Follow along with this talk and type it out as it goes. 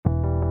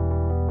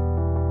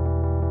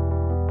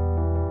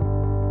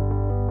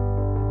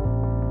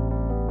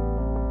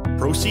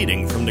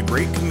Proceeding from the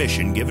Great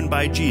Commission given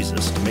by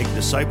Jesus to make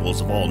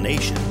disciples of all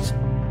nations,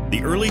 the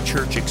early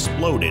church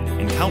exploded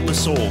and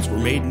countless souls were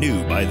made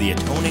new by the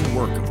atoning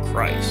work of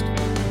Christ.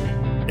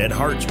 Dead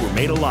hearts were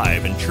made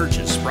alive and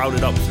churches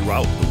sprouted up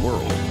throughout the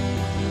world.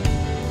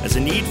 As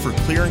a need for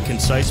clear and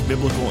concise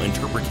biblical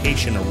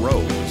interpretation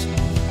arose,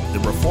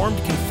 the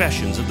Reformed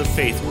confessions of the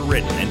faith were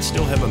written and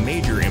still have a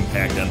major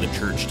impact on the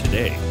church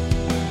today.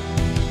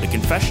 The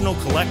Confessional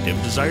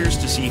Collective desires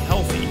to see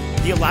healthy,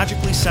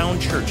 theologically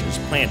sound churches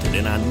planted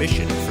and on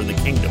mission for the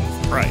kingdom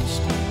of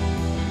Christ.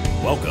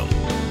 Welcome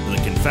to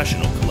the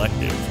Confessional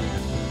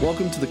Collective.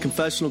 Welcome to the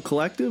Confessional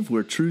Collective,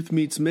 where truth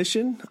meets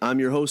mission. I'm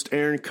your host,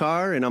 Aaron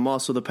Carr, and I'm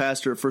also the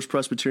pastor at First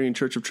Presbyterian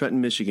Church of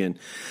Trenton, Michigan.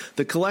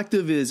 The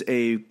Collective is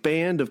a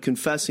band of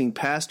confessing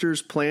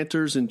pastors,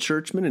 planters, and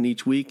churchmen, and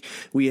each week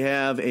we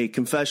have a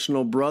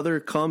confessional brother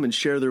come and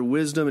share their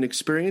wisdom and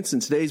experience. In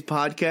today's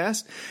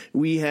podcast,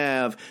 we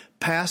have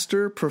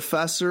pastor,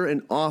 professor,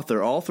 and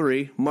author, all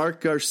three,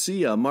 Mark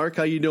Garcia. Mark,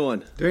 how you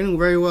doing? Doing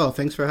very well.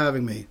 Thanks for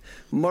having me.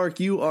 Mark,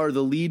 you are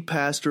the lead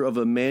pastor of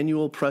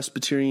Emmanuel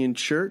Presbyterian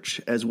Church,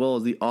 as well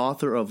as the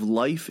author of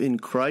Life in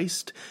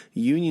Christ,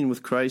 Union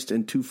with Christ,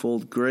 and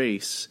Twofold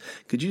Grace.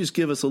 Could you just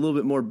give us a little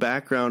bit more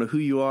background of who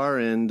you are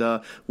and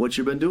what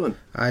you've been doing?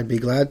 I'd be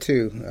glad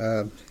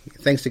to.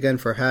 Thanks again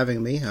for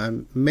having me.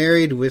 I'm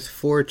married with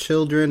 4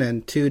 children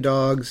and 2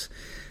 dogs.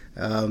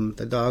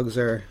 The dogs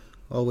are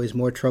always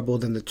more trouble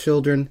than the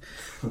children.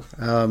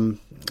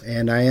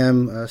 And I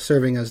am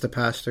serving as the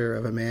pastor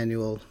of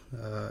Emmanuel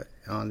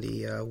on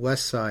the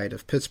west side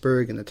of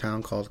Pittsburgh in a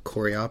town called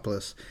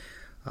Coraopolis.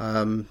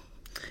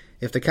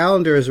 If the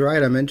calendar is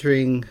right, I'm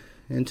entering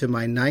into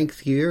my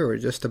 9th year, or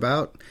just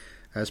about,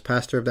 as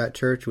pastor of that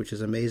church, which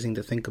is amazing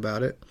to think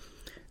about it.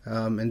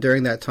 And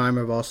during that time,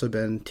 I've also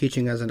been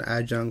teaching as an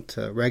adjunct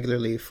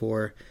regularly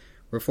for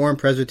Reformed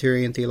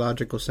Presbyterian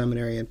Theological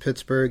Seminary in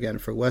Pittsburgh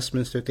and for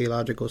Westminster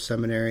Theological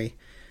Seminary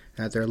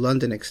at their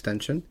London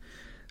extension,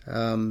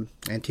 and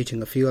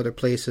teaching a few other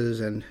places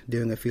and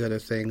doing a few other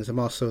things. I'm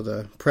also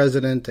the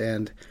president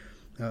and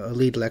a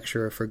lead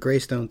lecturer for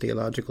Greystone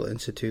Theological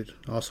Institute,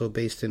 also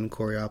based in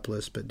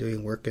Coraopolis, but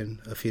doing work in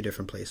a few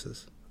different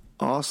places.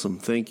 Awesome.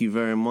 Thank you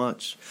very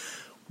much.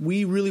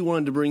 We really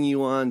wanted to bring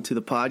you on to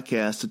the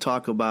podcast to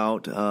talk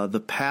about the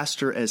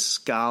pastor as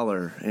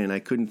scholar, and I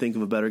couldn't think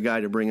of a better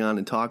guy to bring on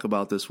and talk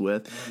about this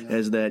with,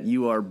 as that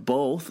you are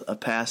both a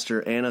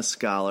pastor and a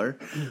scholar.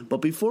 But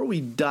before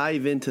we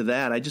dive into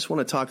that, I just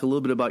want to talk a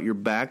little bit about your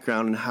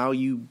background and how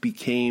you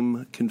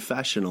became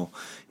confessional.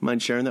 You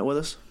mind sharing that with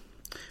us?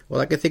 Well,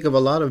 I could think of a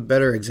lot of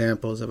better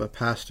examples of a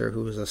pastor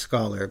who was a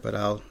scholar, but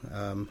I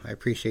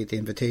appreciate the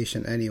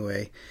invitation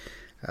anyway.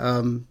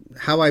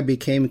 How I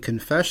became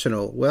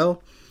confessional?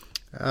 Well,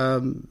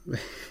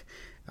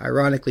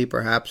 ironically,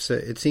 perhaps,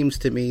 it seems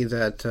to me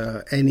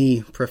that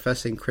any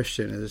professing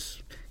Christian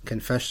is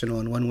confessional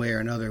in one way or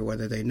another,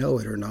 whether they know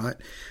it or not.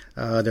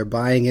 They're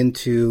buying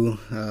into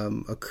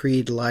a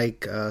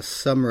creed-like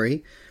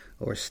summary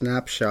or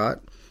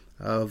snapshot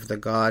of the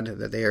God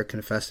that they are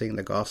confessing,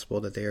 the gospel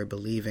that they are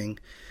believing.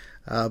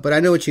 But I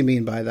know what you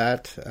mean by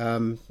that.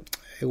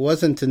 It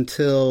wasn't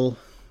until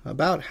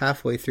about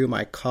halfway through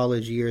my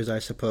college years, I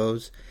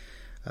suppose,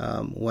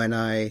 when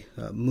I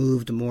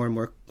moved more and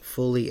more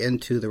fully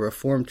into the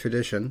Reformed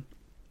tradition.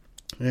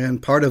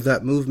 And part of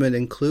that movement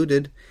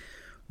included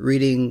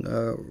reading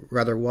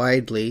rather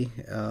widely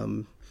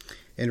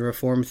in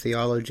Reformed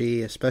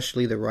theology,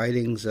 especially the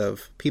writings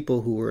of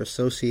people who were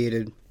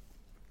associated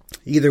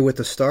either with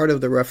the start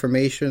of the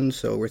Reformation,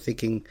 so we're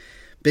thinking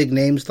big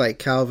names like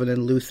Calvin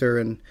and Luther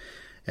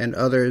and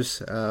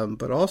others,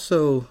 but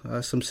also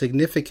some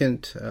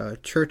significant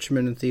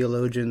churchmen and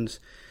theologians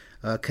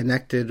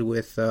connected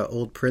with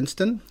Old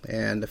Princeton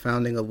and the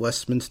founding of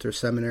Westminster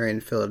Seminary in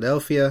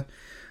Philadelphia,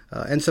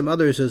 and some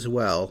others as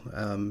well.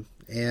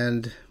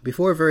 And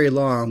before very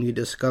long, you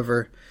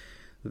discover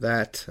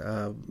that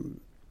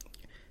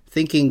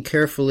thinking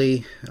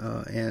carefully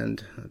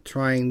and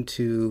trying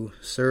to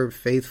serve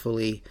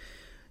faithfully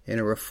in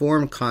a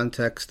Reformed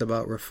context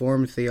about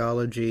Reformed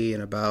theology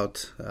and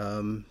about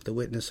the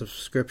witness of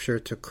Scripture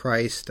to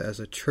Christ as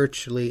a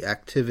churchly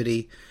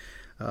activity,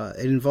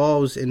 it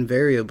involves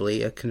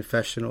invariably a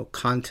confessional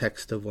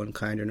context of one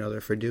kind or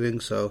another for doing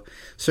so.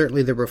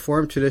 Certainly the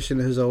Reformed tradition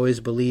has always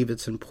believed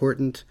it's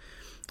important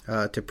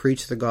to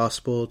preach the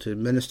gospel, to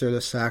minister the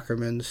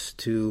sacraments,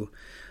 to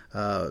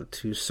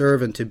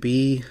serve and to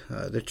be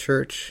the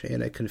church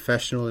in a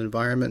confessional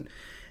environment.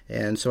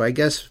 And so I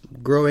guess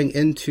growing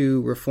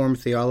into Reformed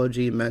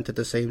theology meant at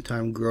the same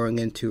time growing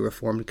into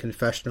Reformed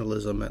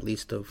confessionalism, at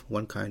least of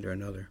one kind or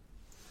another.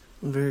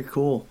 Very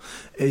cool.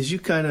 As you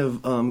kind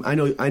of, I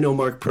know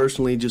Mark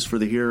personally, just for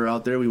the hearer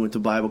out there, we went to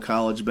Bible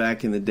college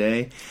back in the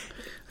day.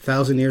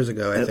 1,000 years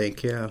ago, I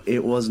think, yeah.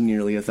 It was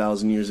nearly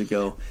 1,000 years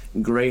ago.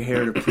 Gray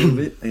hair to prove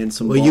it, and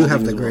some. Well, you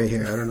have the gray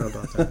hair. I don't know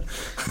about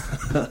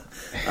that.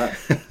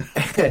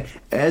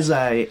 as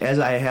I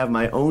have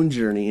my own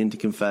journey into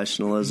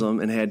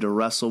confessionalism and had to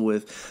wrestle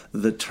with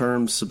the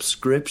term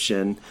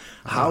subscription,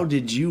 how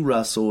did you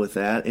wrestle with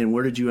that, and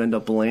where did you end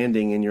up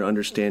landing in your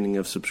understanding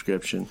of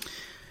subscription?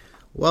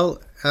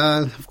 Well,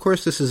 of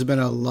course, this has been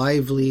a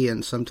lively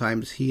and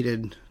sometimes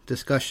heated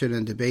discussion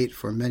and debate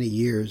for many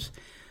years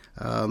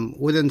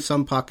within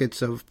some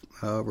pockets of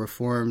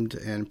Reformed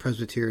and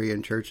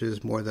Presbyterian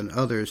churches more than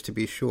others, to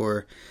be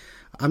sure.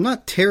 I'm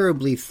not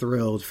terribly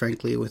thrilled,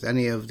 frankly, with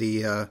any of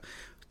the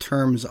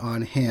terms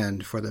on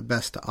hand for the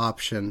best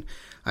option.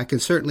 I can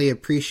certainly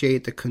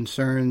appreciate the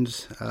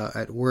concerns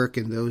at work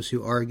in those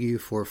who argue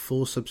for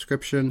full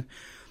subscription.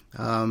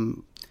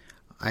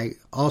 I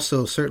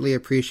also certainly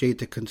appreciate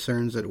the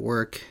concerns at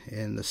work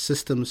in the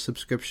system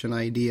subscription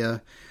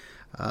idea.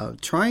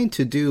 Trying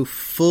to do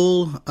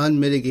full,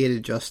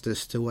 unmitigated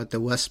justice to what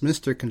the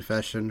Westminster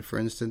Confession, for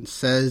instance,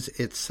 says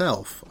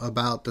itself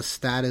about the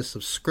status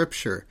of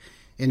Scripture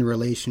in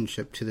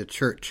relationship to the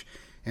Church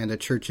and the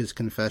Church's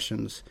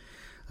confessions,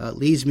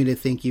 leads me to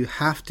think you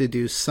have to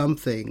do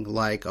something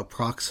like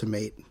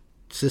approximate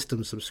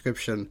system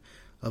subscription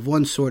of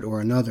one sort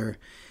or another,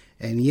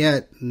 and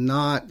yet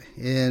not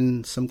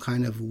in some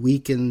kind of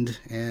weakened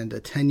and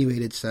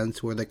attenuated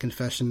sense where the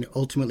confession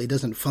ultimately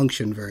doesn't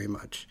function very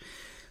much.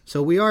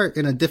 So we are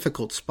in a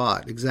difficult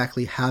spot,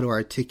 exactly how to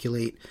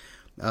articulate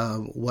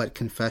what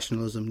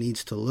confessionalism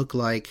needs to look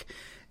like.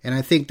 And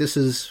I think this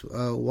is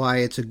why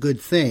it's a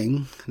good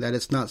thing that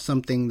it's not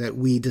something that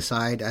we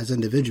decide as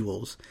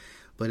individuals,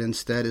 but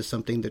instead is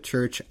something the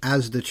church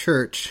as the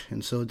church,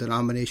 and so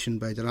denomination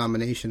by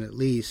denomination at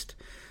least,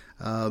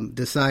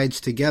 decides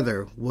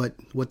together what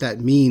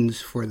that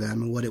means for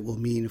them and what it will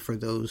mean for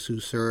those who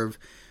serve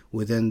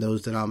within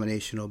those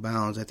denominational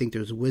bounds. I think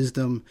there's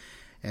wisdom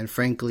and,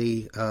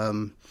 frankly,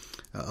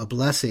 a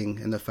blessing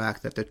in the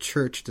fact that the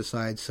church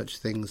decides such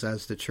things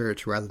as the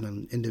church rather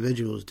than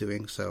individuals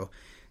doing so.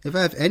 If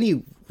I have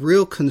any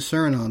real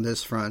concern on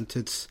this front,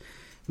 it's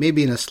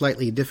maybe in a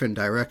slightly different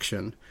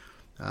direction,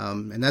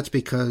 and that's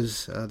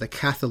because the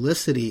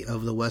Catholicity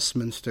of the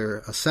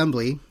Westminster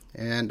Assembly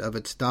and of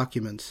its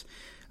documents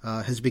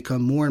has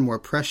become more and more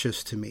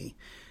precious to me.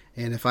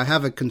 And if I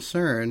have a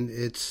concern,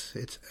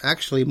 it's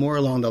actually more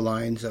along the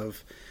lines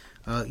of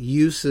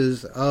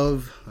uses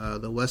of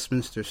the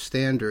Westminster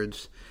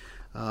Standards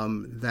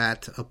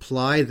that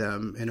apply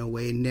them in a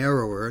way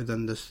narrower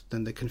than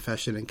the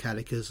Confession and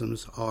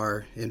Catechisms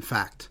are in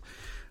fact,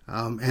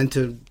 and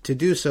to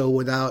do so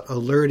without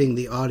alerting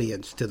the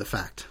audience to the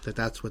fact that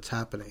that's what's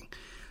happening.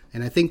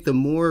 And I think the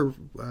more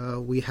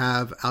we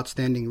have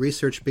outstanding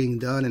research being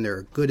done, and there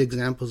are good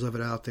examples of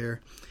it out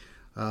there,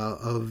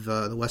 of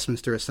the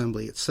Westminster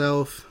Assembly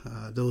itself,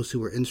 those who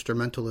were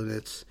instrumental in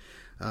its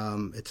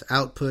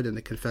output in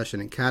the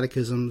Confession and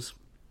Catechisms,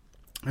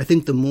 I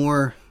think the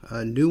more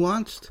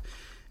nuanced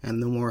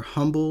and the more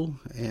humble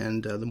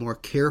and the more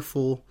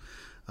careful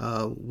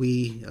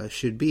we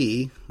should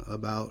be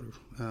about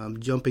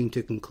jumping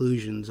to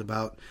conclusions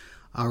about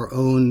our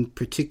own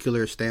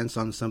particular stance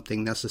on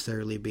something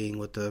necessarily being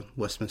what the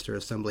Westminster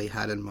Assembly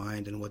had in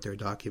mind and what their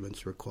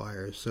documents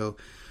require. So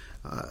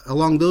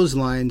along those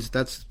lines,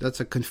 that's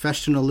a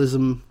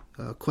confessionalism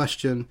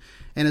question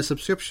and a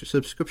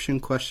subscription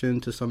question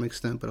to some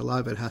extent, but a lot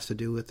of it has to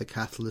do with the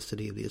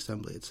Catholicity of the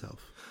Assembly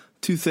itself.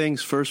 Two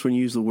things. First, when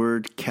you use the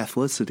word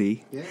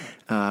Catholicity,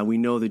 we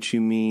know that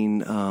you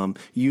mean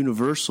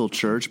universal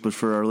church, but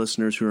for our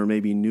listeners who are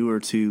maybe newer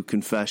to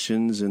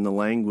confessions and the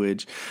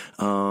language,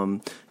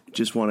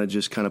 just want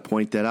to kind of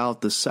point that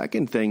out. The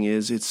second thing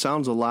is, it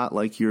sounds a lot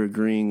like you're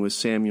agreeing with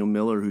Samuel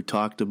Miller, who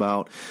talked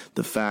about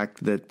the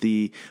fact that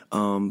the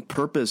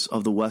purpose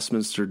of the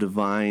Westminster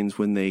Divines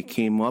when they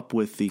came up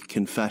with the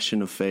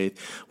Confession of Faith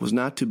was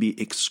not to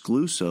be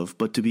exclusive,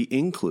 but to be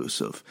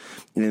inclusive.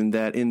 And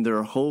that in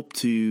their hope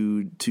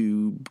to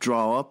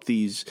draw up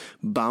these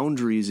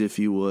boundaries, if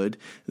you would,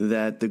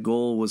 that the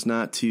goal was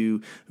not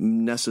to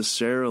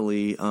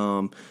necessarily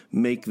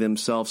make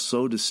themselves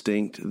so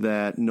distinct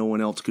that no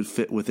one else could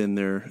fit within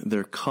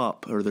their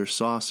cup or their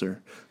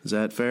saucer. Is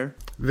that fair?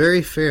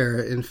 Very fair.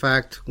 In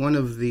fact, one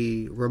of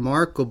the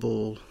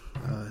remarkable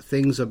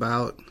things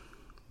about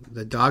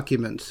the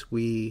documents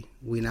we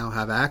now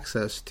have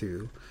access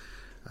to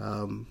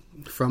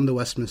from the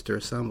Westminster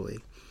Assembly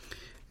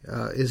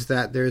is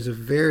that there's a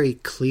very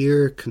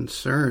clear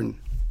concern,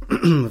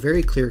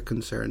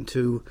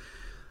 to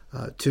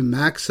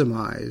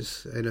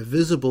maximize in a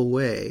visible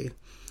way,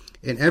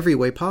 in every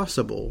way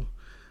possible,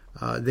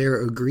 their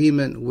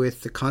agreement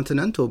with the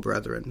Continental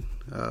Brethren,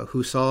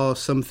 who saw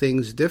some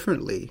things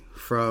differently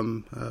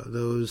from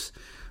those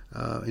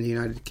in the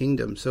United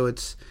Kingdom. So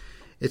it's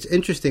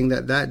interesting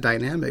that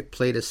dynamic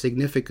played a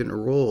significant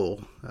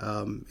role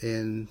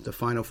in the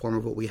final form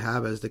of what we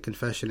have as the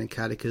Confession and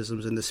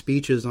Catechisms and the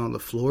speeches on the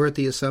floor at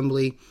the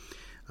Assembly.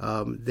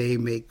 They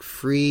make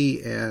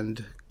free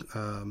and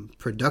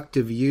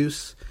productive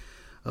use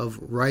of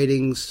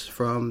writings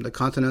from the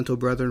Continental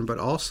Brethren, but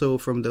also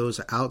from those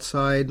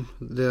outside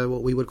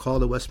what we would call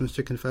the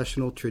Westminster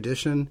Confessional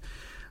tradition.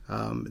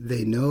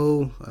 They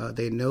know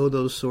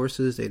those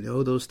sources, they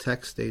know those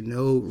texts, they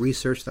know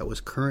research that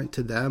was current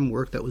to them,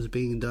 work that was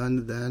being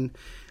done then.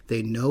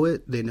 They know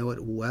it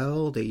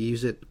well, they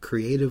use it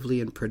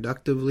creatively and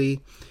productively,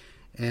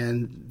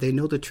 and they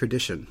know the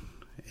tradition.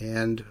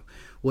 And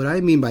what I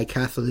mean by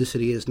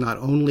Catholicity is not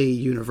only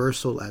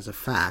universal as a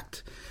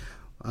fact.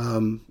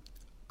 I'm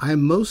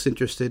most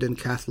interested in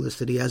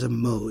Catholicity as a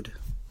mode,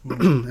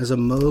 as a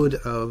mode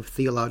of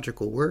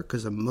theological work,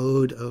 as a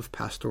mode of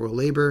pastoral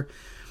labor,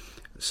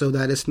 so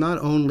that it's not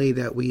only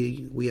that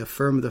we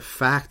affirm the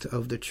fact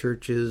of the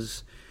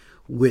church's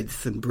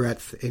width and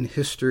breadth in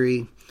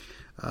history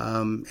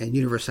and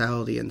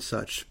universality and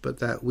such, but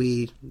that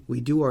we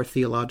do our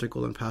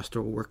theological and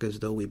pastoral work as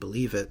though we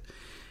believe it.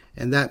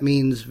 And that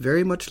means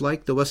very much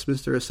like the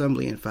Westminster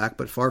Assembly, in fact,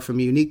 but far from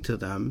unique to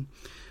them,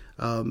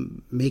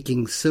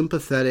 making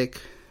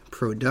sympathetic,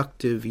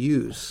 productive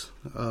use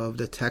of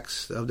the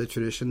texts of the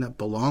tradition that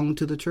belong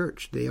to the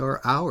church. They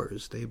are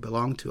ours. They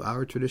belong to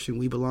our tradition.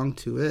 We belong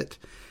to it.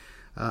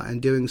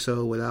 And doing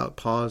so without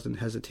pause and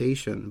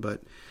hesitation,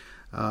 but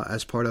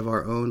as part of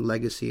our own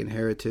legacy and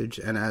heritage,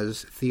 and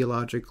as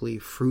theologically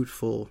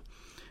fruitful,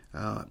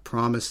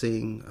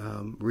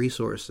 promising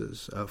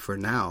resources for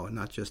now, and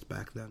not just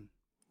back then.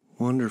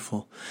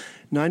 Wonderful.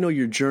 Now, I know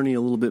your journey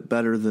a little bit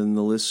better than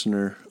the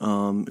listener,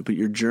 but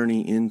your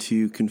journey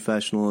into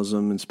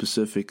confessionalism and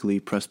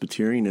specifically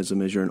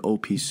Presbyterianism as you're an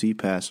OPC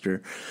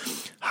pastor,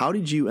 how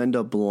did you end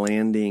up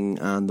landing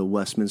on the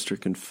Westminster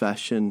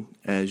Confession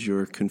as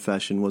your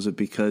confession? Was it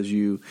because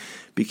you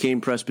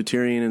became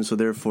Presbyterian and so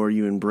therefore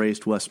you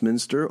embraced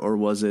Westminster, or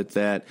was it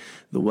that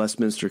the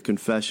Westminster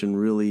Confession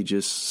really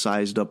just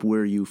sized up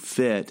where you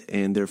fit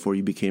and therefore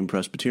you became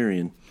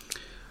Presbyterian?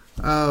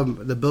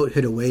 The boat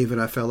hit a wave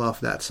and I fell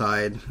off that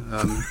side,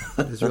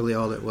 is really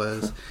all it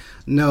was.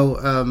 No.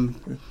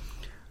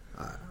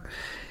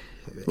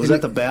 Was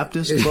that the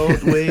Baptist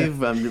boat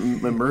wave,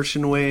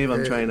 immersion wave?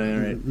 I'm trying to...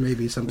 Right.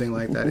 Maybe something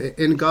like that.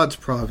 In God's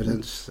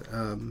providence,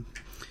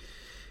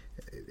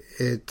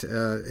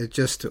 it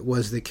just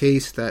was the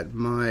case that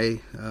my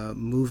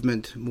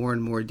movement more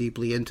and more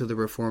deeply into the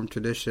Reformed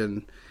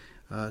tradition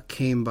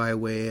came by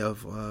way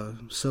of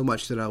so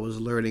much that I was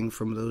learning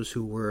from those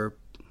who were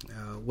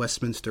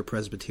Westminster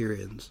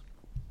Presbyterians.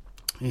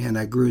 And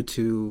I grew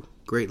to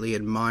greatly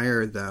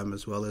admire them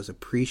as well as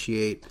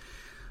appreciate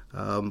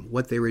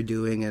what they were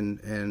doing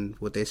and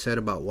what they said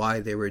about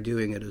why they were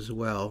doing it as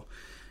well.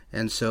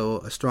 And so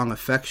a strong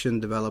affection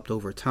developed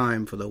over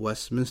time for the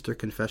Westminster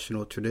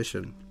confessional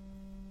tradition.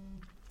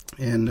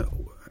 And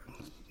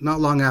not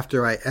long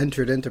after I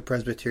entered into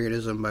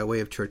Presbyterianism by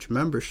way of church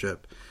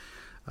membership,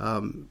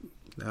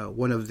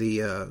 one of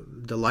the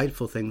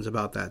delightful things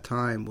about that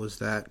time was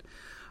that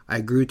I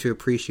grew to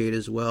appreciate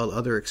as well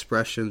other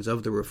expressions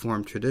of the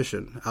Reformed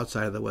tradition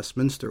outside of the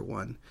Westminster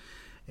one,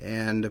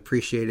 and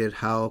appreciated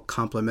how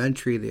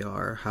complementary they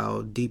are,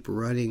 how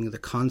deep-running the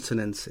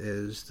consonance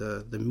is,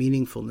 the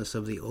meaningfulness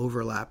of the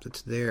overlap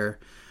that's there.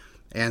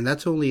 And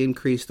that's only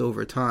increased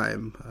over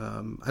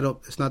time.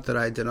 It's not that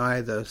I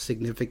deny the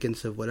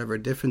significance of whatever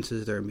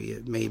differences there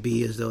may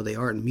be, as though they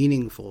aren't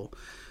meaningful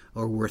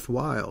or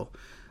worthwhile.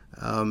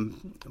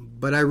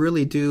 But I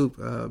really do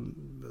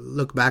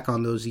look back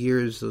on those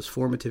years, those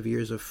formative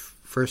years of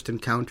first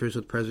encounters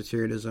with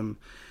Presbyterianism,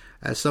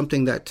 as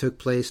something that took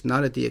place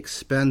not at the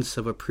expense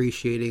of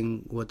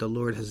appreciating what the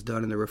Lord has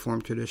done in the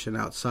Reformed tradition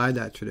outside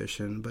that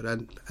tradition, but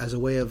as a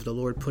way of the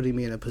Lord putting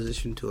me in a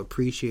position to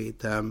appreciate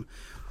them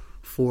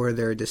for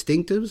their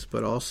distinctives,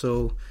 but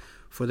also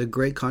for the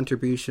great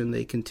contribution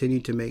they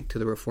continue to make to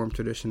the Reformed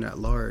tradition at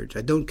large.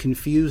 I don't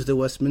confuse the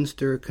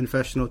Westminster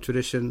confessional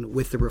tradition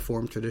with the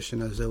Reformed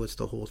tradition as though it's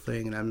the whole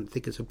thing, and I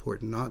think it's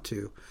important not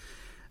to.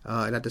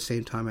 And at the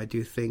same time, I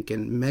do think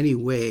in many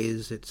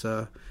ways it's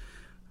a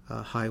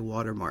high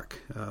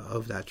watermark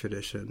of that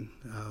tradition,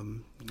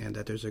 and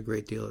that there's a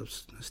great deal of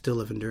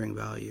still of enduring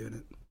value in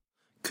it.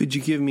 Could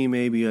you give me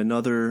maybe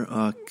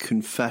another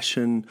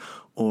confession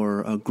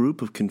or a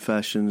group of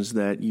confessions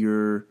that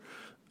you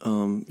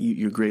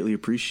greatly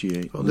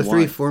appreciate? Well, the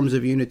three forms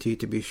of unity,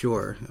 to be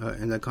sure,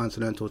 in the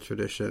continental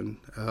tradition.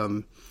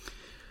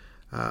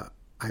 I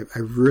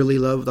really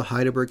love the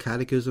Heidelberg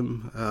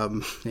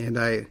Catechism, and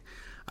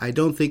I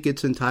don't think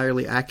it's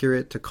entirely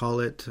accurate to call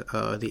it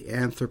the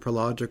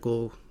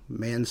anthropological,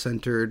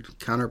 man-centered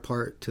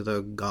counterpart to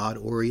the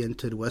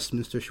God-oriented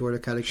Westminster Shorter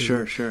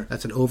Catechism. Sure.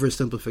 That's an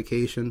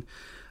oversimplification.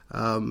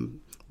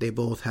 They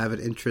both have an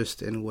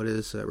interest in what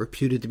is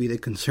reputed to be the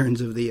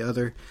concerns of the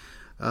other.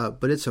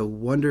 But it's a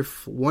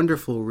wonderful,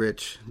 wonderful,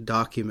 rich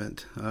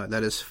document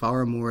that is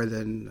far more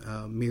than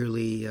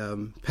merely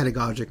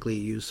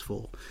pedagogically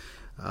useful.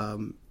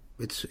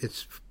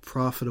 It's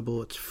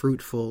profitable, it's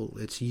fruitful,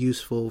 it's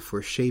useful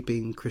for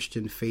shaping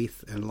Christian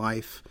faith and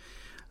life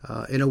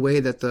in a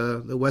way that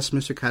the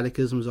Westminster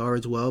Catechisms are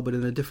as well, but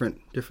in a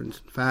different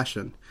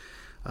fashion.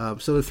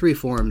 So the three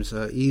forms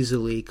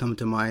easily come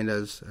to mind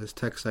as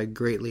texts I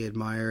greatly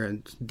admire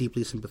and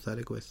deeply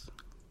sympathetic with.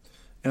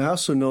 And I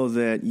also know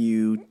that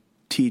you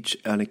teach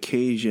on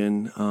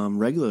occasion,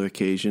 regular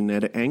occasion,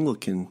 at an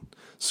Anglican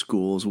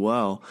school as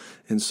well.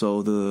 And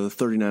so the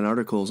 39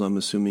 Articles, I'm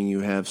assuming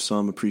you have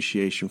some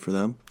appreciation for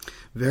them.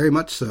 Very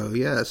much so,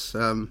 yes.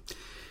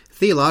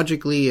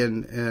 Theologically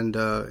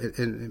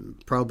and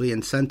probably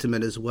in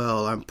sentiment as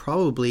well, I'm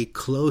probably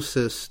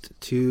closest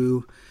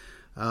to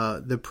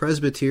the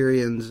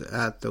Presbyterians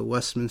at the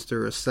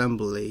Westminster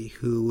Assembly,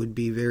 who would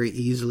be very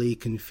easily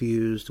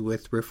confused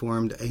with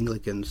Reformed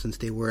Anglicans, since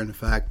they were in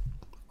fact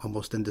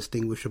almost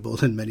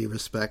indistinguishable in many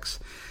respects.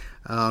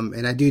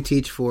 And I do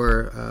teach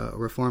for a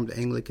Reformed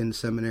Anglican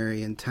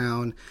seminary in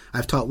town.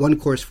 I've taught one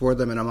course for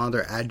them, and I'm on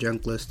their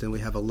adjunct list, and we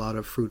have a lot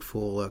of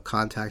fruitful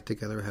contact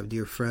together. I have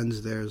dear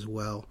friends there as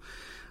well.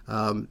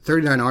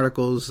 39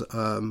 Articles,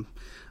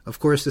 of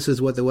course, this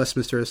is what the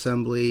Westminster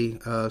Assembly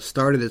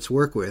started its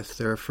work with.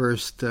 Their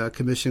first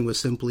commission was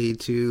simply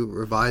to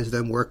revise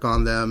them, work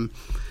on them,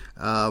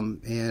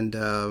 and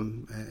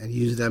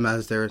use them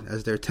as their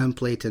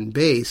template and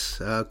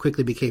base.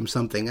 Quickly became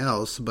something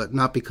else, but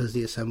not because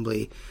the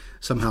Assembly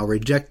somehow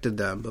rejected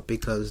them, but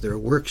because their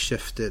work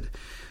shifted.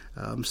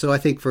 So I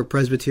think for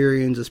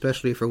Presbyterians,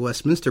 especially for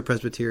Westminster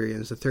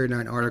Presbyterians, the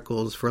 39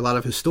 Articles, for a lot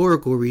of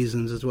historical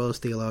reasons as well as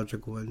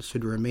theological ones,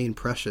 should remain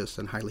precious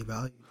and highly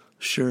valued.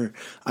 Sure.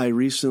 I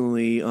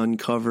recently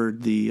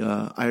uncovered the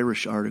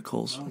Irish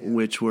Articles,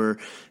 which were,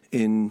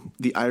 in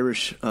the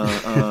Irish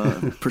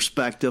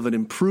perspective, an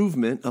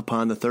improvement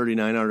upon the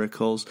 39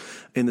 Articles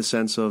in the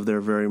sense of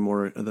they're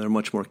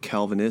much more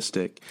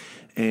Calvinistic.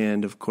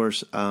 And of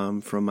course,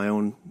 from my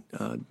own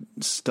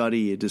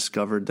study, I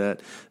discovered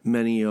that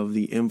many of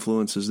the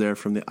influences there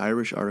from the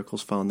Irish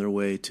Articles found their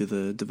way to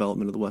the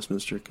development of the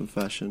Westminster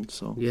Confession.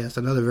 So yes,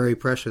 another very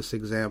precious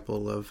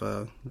example of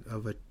a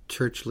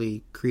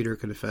churchly creed or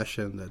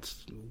confession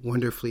that's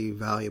wonderfully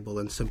valuable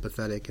and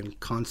sympathetic and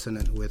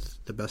consonant with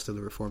the best of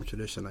the Reformed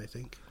tradition, I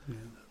think. Yeah.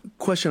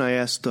 Question I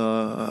asked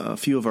a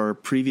few of our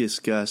previous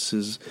guests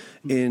is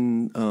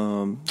in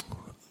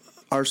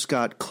R.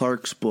 Scott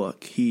Clark's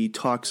book, he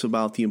talks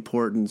about the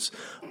importance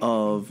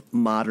of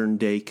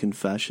modern-day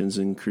confessions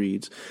and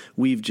creeds.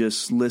 We've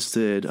just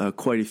listed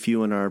quite a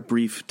few in our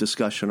brief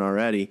discussion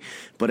already,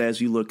 but as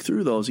you look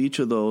through those, each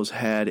of those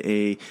had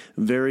a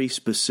very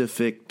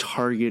specific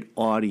target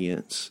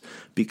audience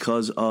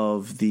because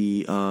of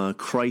the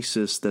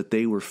crisis that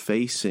they were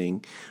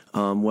facing,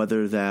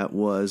 whether that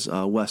was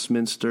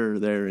Westminster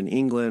there in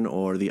England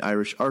or the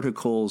Irish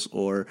Articles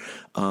or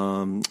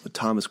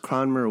Thomas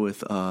Cranmer with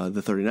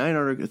the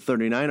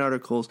 39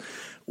 Articles.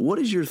 What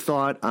is your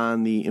thought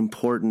on the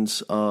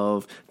importance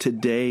of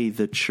today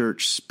the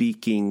church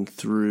speaking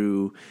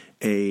through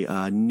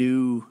a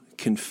new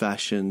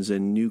confessions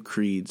and new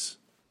creeds?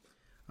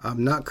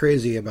 I'm not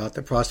crazy about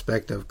the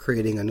prospect of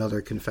creating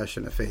another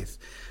confession of faith.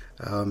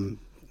 And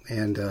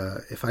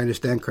if I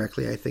understand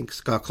correctly, I think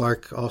Scott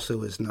Clark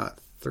also is not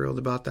thrilled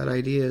about that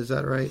idea. Is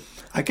that right?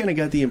 I kind of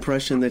got the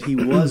impression that he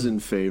was in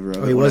favor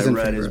of it. He was in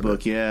favor. I read his of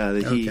book. It. Yeah,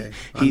 that okay.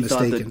 he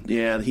thought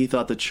that he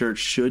thought the church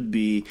should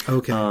be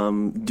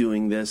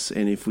doing this,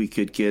 and if we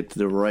could get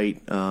the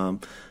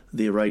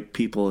right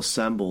people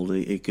assembled,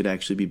 it could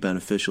actually be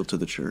beneficial to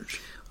the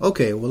church.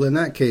 Okay, well, in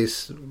that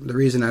case, the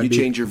reason I'd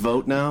change your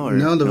vote now? Or?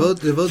 No,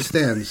 the vote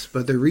stands,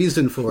 but the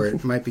reason for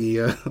it might be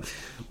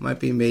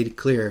made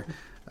clear.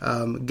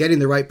 Getting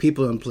the right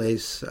people in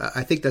place,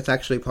 I think that's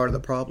actually part of the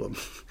problem.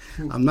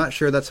 I'm not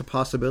sure that's a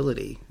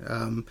possibility,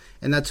 and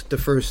that's the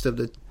first of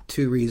the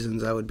two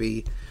reasons I would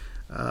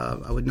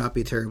not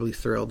be terribly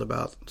thrilled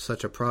about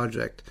such a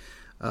project.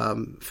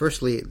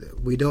 Firstly,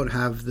 we don't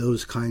have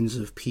those kinds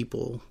of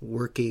people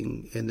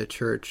working in the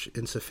church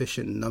in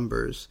sufficient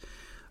numbers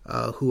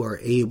who are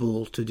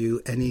able to do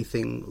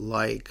anything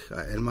like,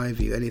 in my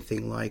view,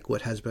 anything like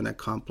what has been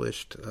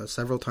accomplished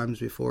several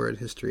times before in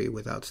history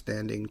with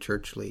outstanding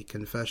churchly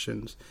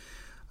confessions.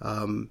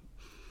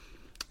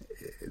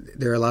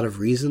 There are a lot of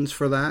reasons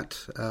for that.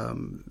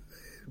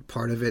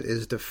 Part of it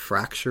is the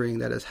fracturing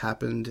that has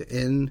happened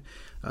in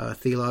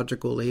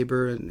theological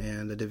labor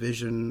and the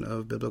division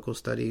of biblical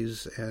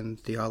studies and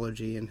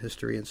theology and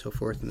history and so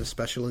forth, and the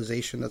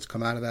specialization that's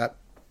come out of that.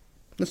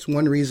 That's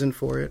one reason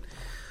for it.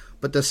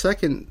 But the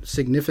second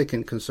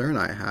significant concern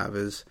I have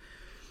is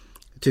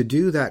to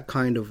do that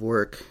kind of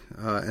work,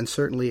 and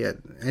certainly at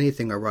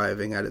anything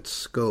arriving at its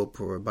scope,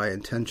 or by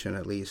intention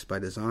at least, by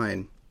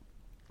design,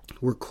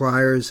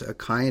 requires a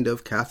kind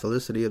of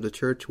Catholicity of the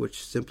church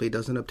which simply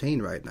doesn't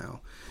obtain right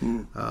now.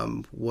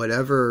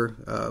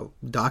 Whatever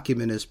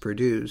document is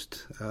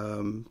produced,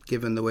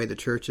 given the way the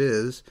church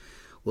is,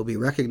 will be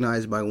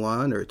recognized by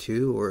one or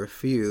two or a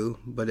few,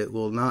 but it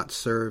will not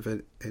serve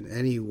in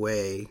any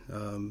way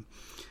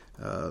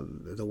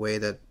the way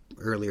that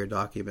earlier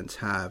documents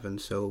have.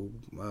 And so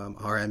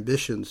our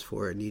ambitions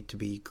for it need to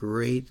be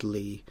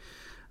greatly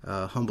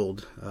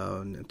humbled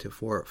to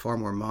far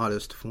more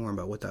modest form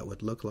about what that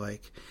would look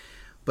like.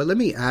 But let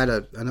me add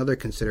another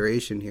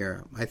consideration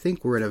here. I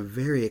think we're at a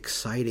very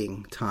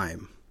exciting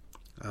time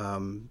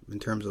in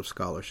terms of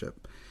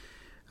scholarship.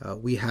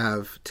 We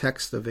have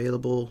text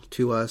available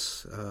to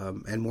us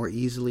and more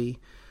easily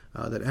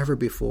than ever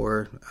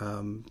before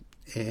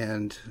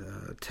and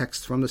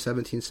texts from the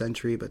 17th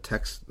century, but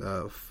texts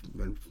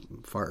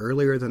far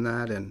earlier than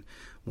that and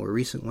more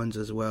recent ones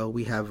as well.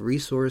 We have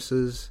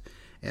resources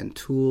and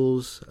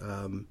tools.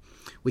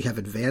 We have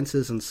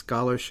advances in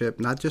scholarship,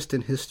 not just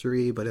in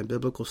history, but in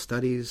biblical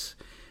studies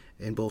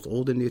in both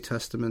Old and New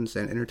Testaments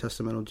and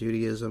intertestamental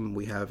Judaism.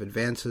 We have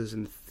advances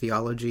in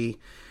theology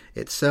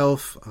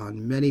itself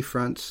on many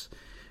fronts,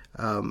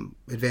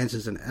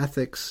 advances in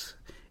ethics.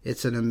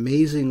 It's an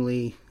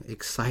amazingly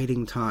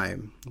exciting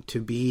time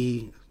to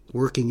be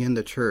working in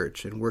the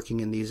church and working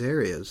in these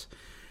areas.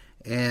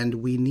 And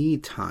we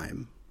need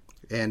time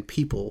and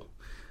people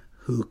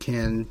who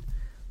can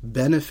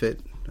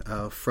benefit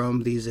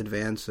from these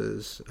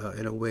advances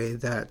in a way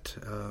that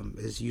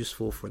is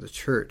useful for the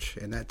church.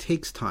 And that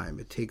takes time.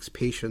 It takes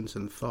patience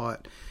and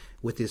thought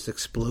with this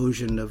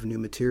explosion of new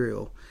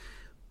material,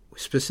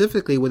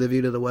 specifically with a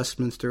view to the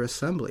Westminster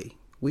Assembly.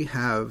 We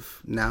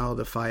have now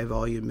the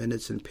 5-volume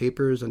Minutes and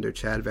Papers under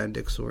Chad Van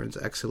Dixhoorn's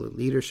excellent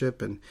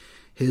leadership, and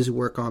his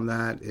work on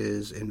that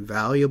is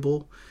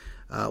invaluable.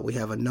 We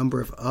have a number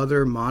of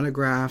other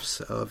monographs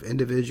of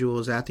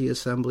individuals at the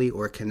Assembly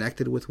or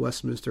connected with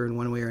Westminster in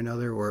one way or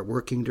another or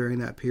working during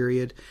that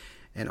period.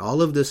 And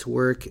all of this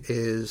work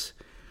is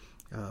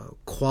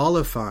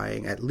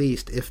qualifying, at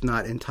least, if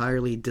not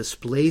entirely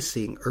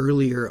displacing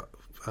earlier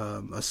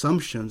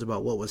assumptions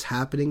about what was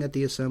happening at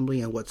the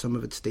Assembly and what some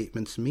of its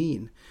statements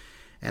mean.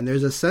 And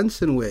there's a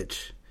sense in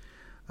which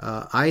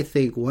I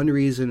think one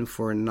reason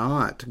for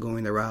not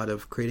going the route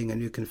of creating a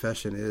new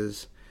confession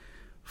is,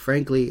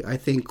 frankly, I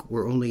think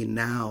we're only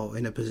now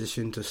in a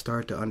position to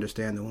start to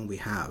understand the one we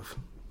have.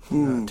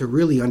 To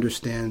really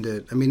understand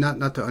it. I mean,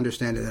 not to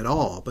understand it at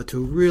all, but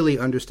to really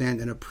understand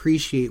and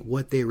appreciate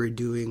what they were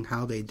doing,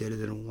 how they did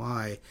it, and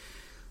why.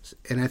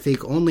 And I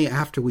think only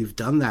after we've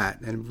done that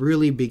and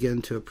really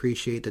begin to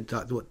appreciate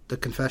the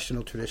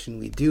confessional tradition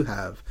we do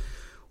have,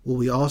 will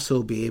we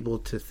also be able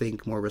to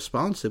think more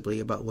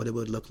responsibly about what it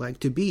would look like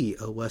to be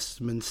a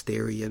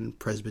Westminsterian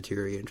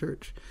Presbyterian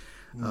church.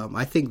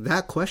 I think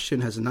that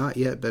question has not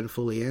yet been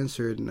fully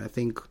answered, and I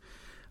think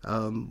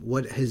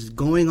what is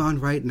going on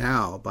right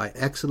now by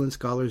excellent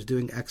scholars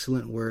doing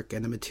excellent work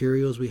and the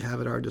materials we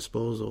have at our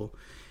disposal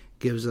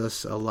gives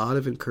us a lot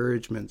of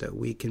encouragement that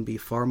we can be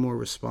far more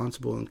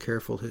responsible and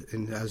careful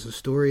as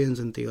historians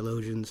and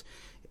theologians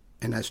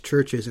and as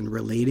churches in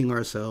relating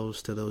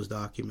ourselves to those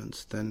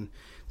documents than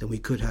we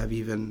could have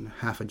even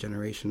half a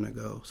generation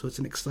ago. So it's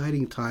an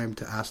exciting time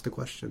to ask the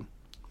question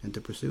and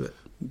to pursue it.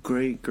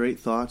 Great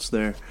thoughts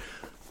there.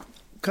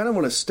 Kind of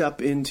want to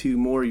step into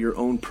more your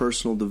own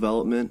personal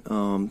development,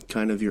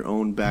 kind of your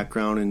own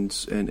background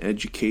and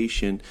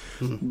education.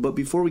 Mm-hmm. But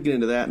before we get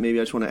into that, maybe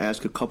I just want to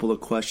ask a couple of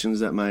questions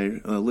that my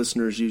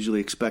listeners usually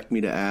expect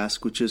me to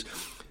ask, which is,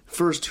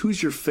 first,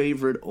 who's your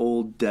favorite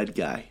old dead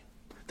guy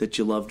that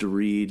you love to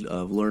read,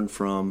 learn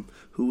from?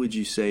 Who would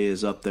you say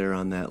is up there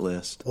on that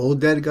list?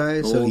 Old dead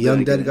guys? So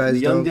young dead guys?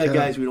 The young dead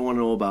guys we don't want to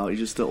know about.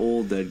 Just the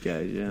old dead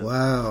guys, yeah.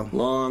 Wow.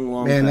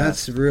 Long Man,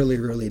 past. That's really,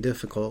 really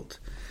difficult.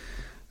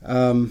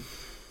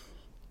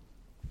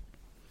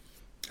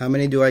 How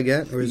many do I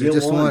get? Or is it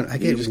just one? I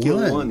get just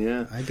one. Get one,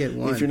 yeah. I get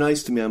one. If you're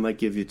nice to me, I might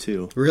give you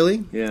two.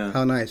 Really? Yeah.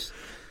 How nice.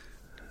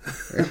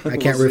 I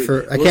can't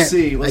I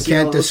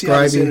can't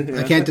describe you.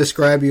 I can't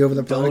describe you over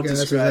the podcast. Don't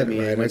describe me.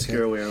 Right, I might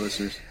scare away our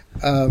listeners.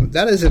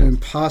 That is an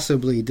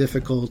impossibly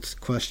difficult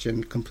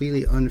question,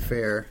 completely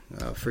unfair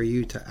for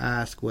you to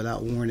ask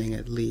without warning,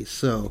 at least.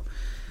 So,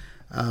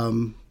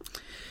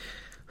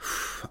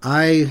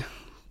 I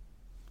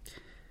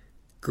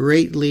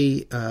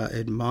greatly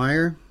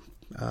admire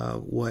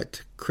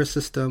what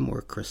Chrysostom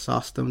or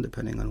Chrysostom,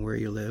 depending on where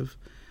you live,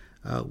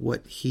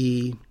 what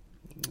he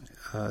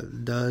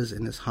does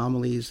in his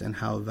homilies and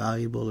how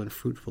valuable and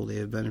fruitful they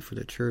have been for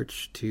the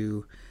church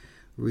to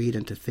read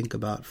and to think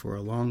about for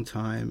a long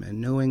time,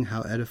 and knowing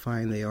how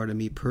edifying they are to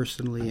me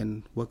personally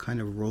and what kind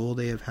of role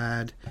they have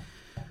had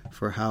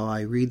for how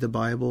I read the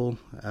Bible.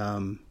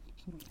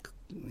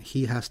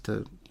 He has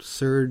to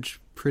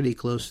surge pretty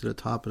close to the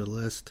top of the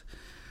list.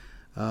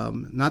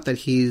 Not that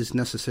he's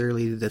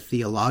necessarily the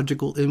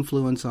theological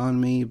influence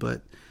on me,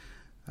 but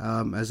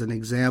as an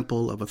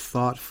example of a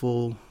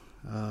thoughtful,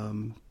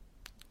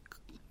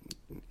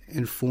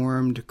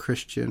 informed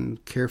Christian,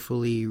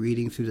 carefully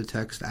reading through the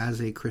text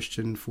as a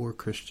Christian for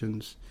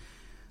Christians.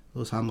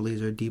 Those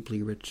homilies are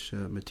deeply rich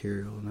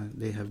material, and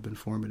they have been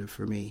formative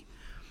for me.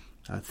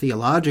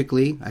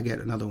 Theologically, I get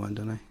another one,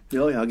 don't I?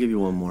 Oh yeah, I'll give you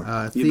one more.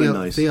 You've been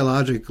nice.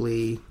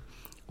 Theologically,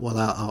 well,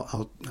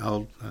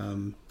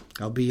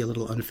 I'll be a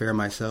little unfair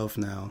myself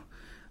now.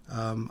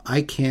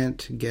 I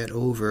can't get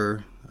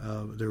over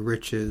the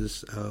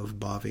riches of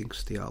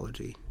Bavinck's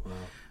theology. Wow.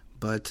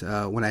 But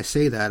when I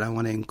say that, I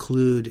want to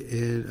include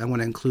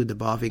the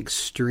Bavinck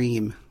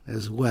stream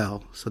as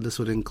well. So this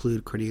would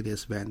include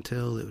Cornelius Van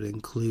Til. It would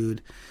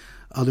include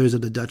others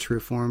of the Dutch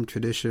Reformed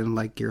tradition,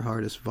 like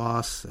Gerhardus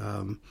Voss,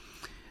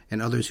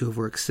 and others who have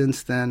worked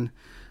since then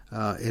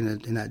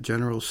in that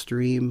general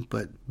stream.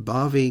 But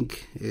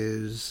Bavinck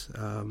is,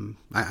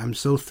 I'm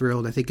so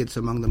thrilled. I think it's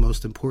among the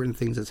most important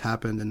things that's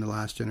happened in the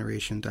last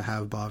generation to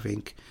have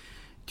Bavinck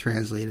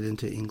translated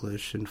into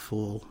English in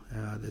full.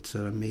 It's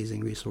an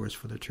amazing resource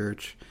for the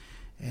church.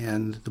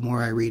 And the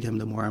more I read him,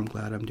 the more I'm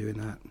glad I'm doing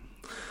that.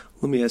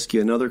 Let me ask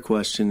you another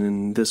question,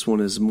 and this one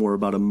is more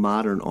about a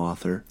modern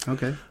author.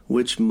 Okay.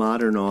 Which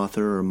modern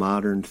author or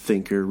modern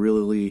thinker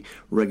really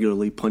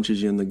regularly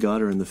punches you in the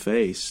gut or in the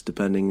face,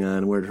 depending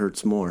on where it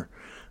hurts more?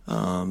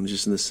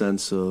 Just in the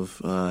sense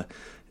of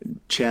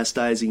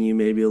chastising you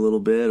maybe a little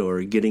bit,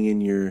 or getting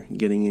in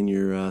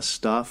your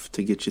stuff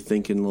to get you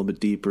thinking a little bit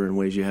deeper in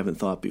ways you haven't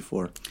thought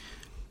before.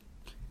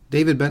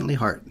 David Bentley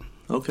Hart.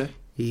 Okay.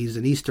 He's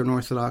an Eastern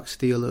Orthodox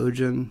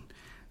theologian.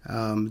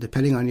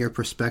 Depending on your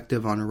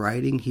perspective on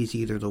writing, he's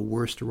either the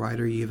worst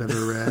writer you've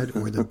ever read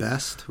or the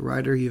best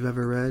writer you've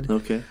ever read.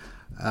 Okay.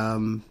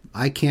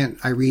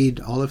 I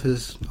read all of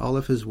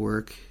his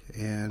work,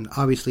 and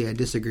obviously I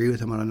disagree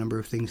with him on a number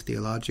of things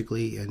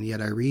theologically, and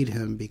yet I read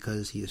him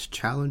because he is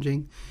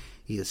challenging.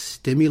 He is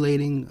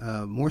stimulating,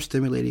 more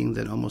stimulating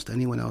than almost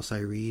anyone else I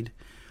read.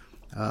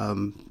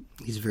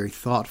 He's very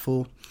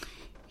thoughtful.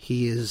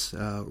 He is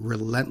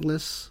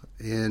relentless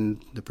in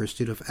the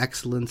pursuit of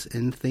excellence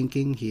in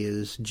thinking. He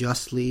is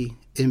justly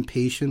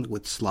impatient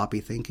with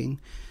sloppy thinking,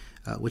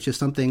 which is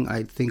something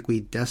I think we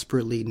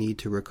desperately need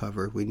to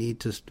recover. We need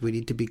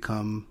to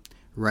become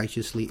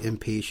righteously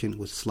impatient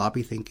with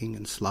sloppy thinking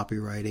and sloppy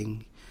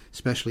writing,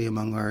 especially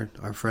among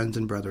our friends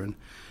and brethren,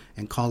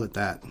 and call it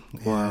that.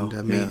 Wow.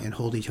 And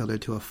hold each other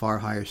to a far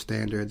higher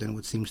standard than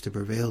what seems to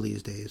prevail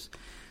these days.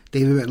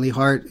 David Bentley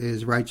Hart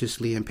is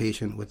righteously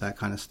impatient with that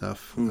kind of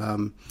stuff.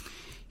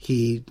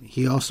 He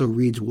also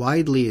reads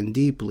widely and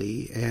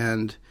deeply,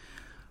 and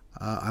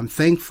I'm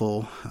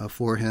thankful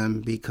for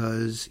him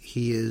because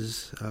he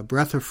is a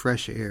breath of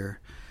fresh air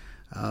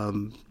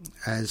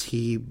as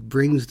he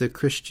brings the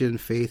Christian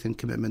faith and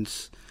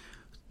commitments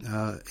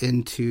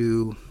brings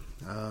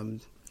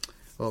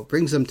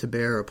them to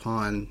bear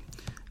upon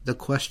the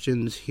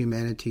questions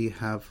humanity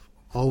have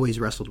always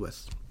wrestled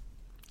with.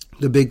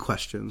 The big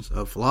questions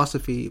of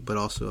philosophy, but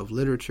also of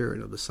literature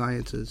and of the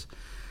sciences.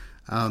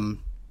 And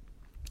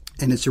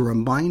it's a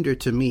reminder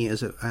to me,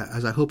 as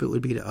I hope it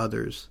would be to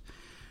others,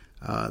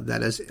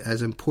 that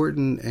as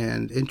important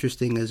and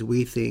interesting as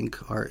we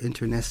think our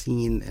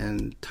internecine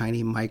and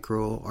tiny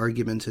micro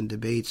arguments and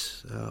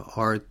debates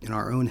are in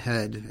our own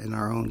head, in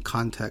our own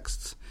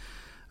contexts,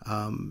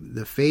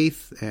 the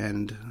faith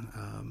and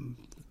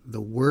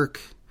the work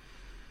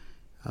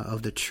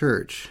of the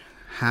church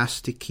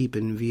has to keep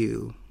in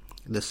view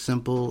the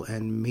simple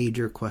and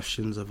major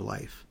questions of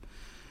life.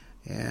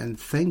 And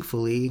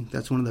thankfully,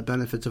 that's one of the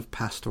benefits of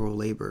pastoral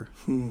labor,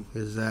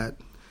 is that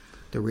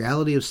the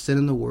reality of sin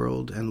in the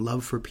world and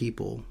love for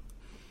people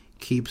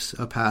keeps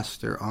a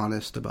pastor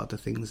honest about the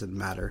things that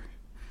matter.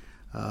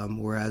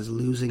 Whereas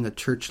losing a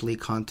churchly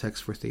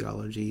context for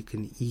theology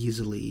can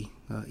easily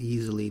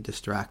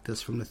distract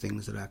us from the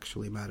things that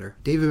actually matter.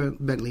 David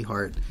Bentley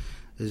Hart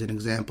is an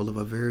example of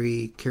a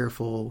very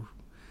careful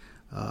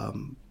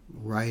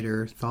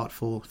writer,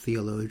 thoughtful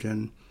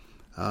theologian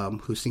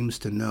who seems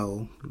to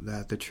know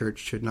that the church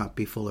should not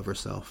be full of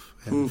herself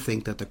and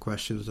think that the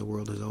questions the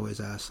world has always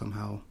asked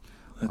somehow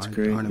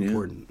aren't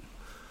important.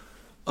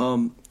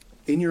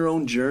 In your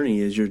own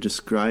journey, as you're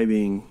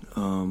describing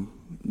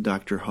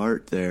Dr.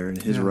 Hart there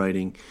and his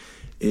writing,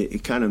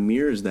 it kind of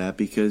mirrors that,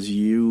 because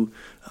you,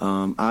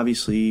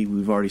 obviously,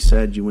 we've already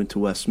said you went to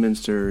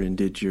Westminster and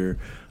did your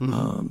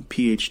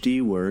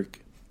PhD work.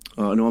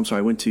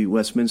 I went to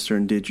Westminster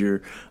and did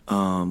your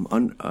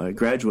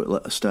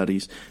graduate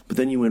studies, but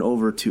then you went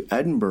over to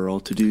Edinburgh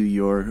to do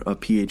your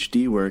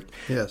PhD work.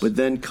 Yes. But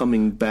then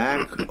coming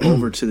back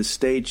over to the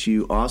States,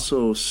 you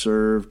also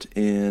served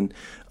in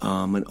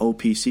an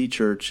OPC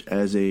church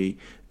as an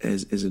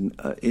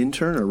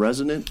intern, a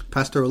resident?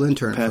 Pastoral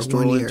intern.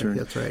 Pastoral for 1 intern.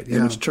 year. That's right.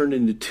 Yeah. Which turned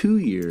into 2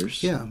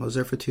 years. Yeah, I was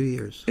there for 2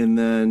 years. And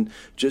then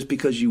just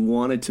because you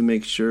wanted to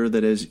make sure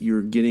that as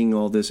you're getting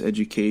all this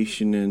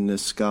education and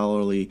this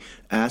scholarly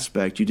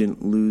aspect, you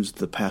didn't lose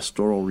the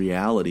pastoral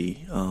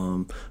reality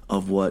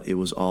of what it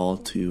was all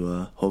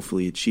to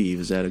hopefully achieve.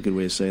 Is that a good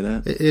way to say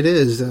that? It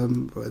is.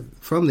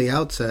 From the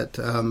outset,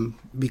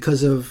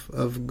 because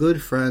of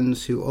good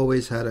friends who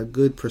always had a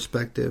good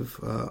perspective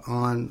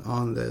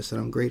on this,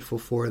 and I'm grateful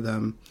for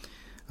them.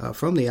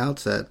 From the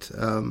outset,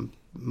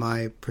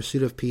 my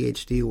pursuit of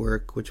PhD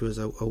work, which was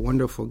a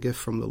wonderful gift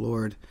from the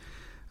Lord,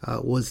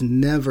 was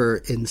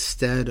never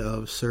instead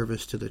of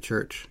service to the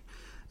church.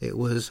 It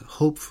was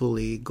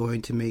hopefully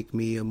going to make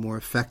me a more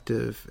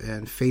effective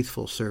and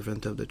faithful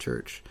servant of the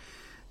church.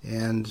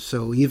 And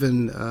so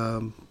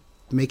even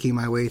making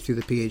my way through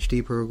the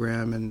PhD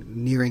program and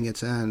nearing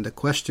its end, the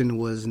question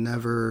was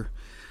never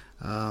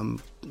an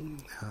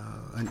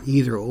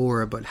either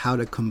or, but how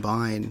to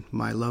combine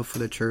my love for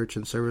the church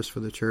and service for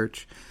the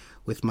church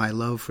with my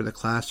love for the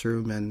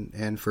classroom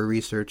and for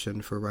research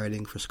and for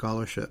writing, for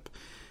scholarship.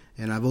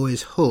 And I've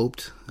always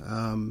hoped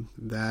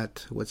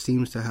that what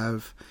seems to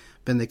have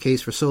been the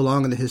case for so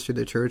long in the history of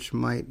the church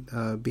might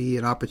be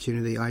an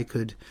opportunity I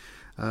could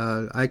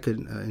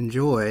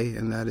enjoy,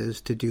 and that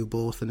is to do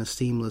both in a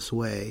seamless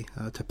way,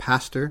 to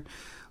pastor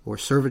or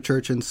serve a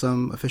church in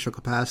some official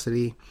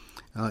capacity,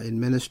 in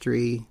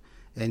ministry,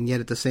 and yet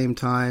at the same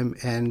time,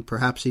 and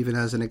perhaps even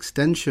as an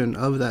extension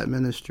of that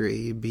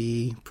ministry,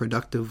 be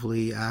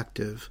productively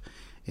active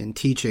in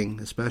teaching,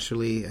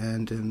 especially,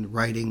 and in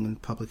writing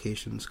and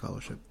publication and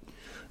scholarship.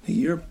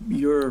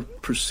 Your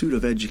pursuit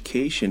of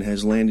education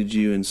has landed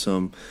you in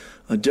some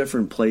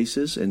different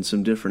places and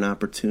some different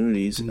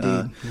opportunities.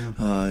 Indeed,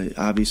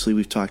 obviously,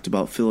 we've talked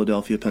about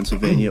Philadelphia,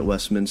 Pennsylvania at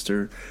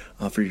Westminster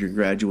for your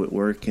graduate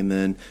work, and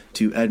then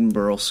to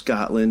Edinburgh,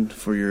 Scotland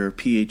for your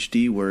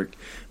PhD work.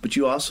 But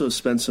you also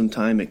spent some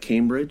time at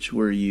Cambridge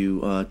where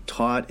you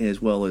taught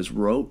as well as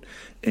wrote,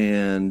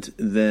 and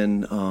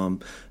then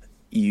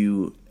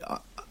you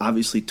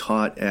obviously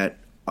taught at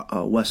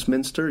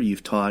Westminster.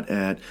 You've taught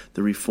at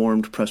the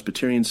Reformed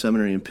Presbyterian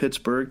Seminary in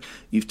Pittsburgh.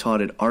 You've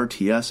taught at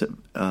RTS, at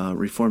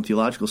Reformed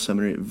Theological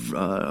Seminary,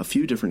 a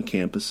few different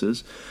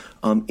campuses.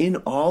 In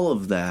all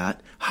of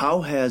that,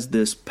 how has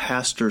this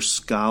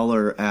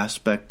pastor-scholar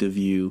aspect of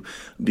you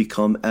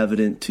become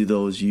evident to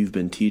those you've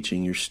been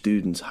teaching, your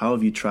students? How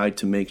have you tried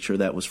to make sure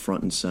that was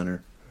front and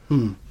center?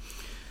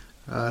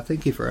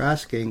 Thank you for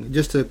asking.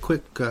 Just a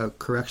quick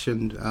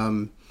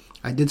correction.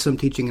 I did some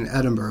teaching in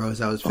Edinburgh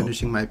as I was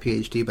finishing my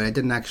PhD, but I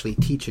didn't actually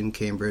teach in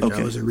Cambridge. Okay.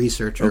 I was a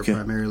researcher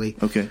primarily.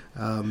 Okay.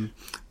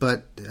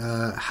 But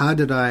how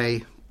did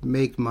I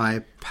make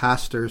my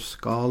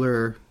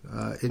pastor-scholar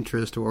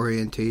interest or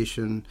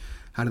orientation,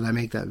 how did I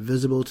make that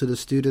visible to the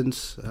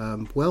students? I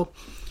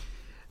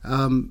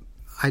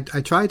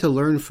tried to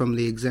learn from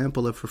the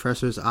example of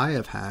professors I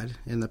have had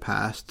in the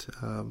past,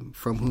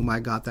 from whom I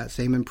got that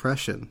same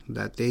impression,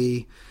 that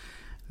they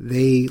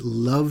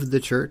loved the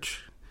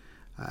church,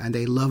 and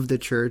they loved the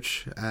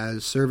church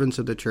as servants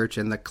of the church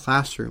in the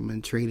classroom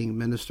and training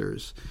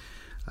ministers.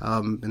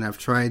 And I've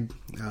tried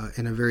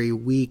in a very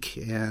weak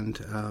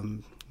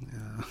and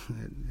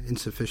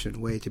insufficient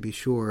way, to be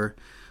sure,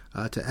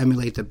 to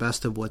emulate the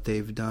best of what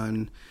they've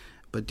done,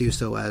 but do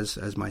so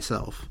as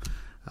myself.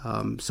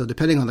 So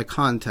depending on the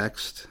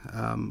context,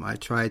 I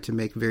try to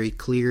make very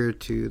clear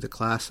to the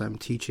class I'm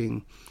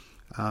teaching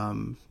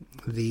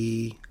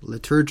the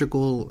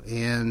liturgical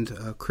and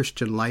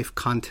Christian life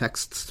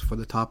contexts for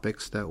the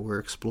topics that we're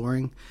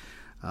exploring.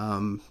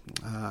 In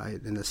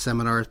the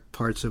seminar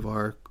parts of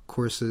our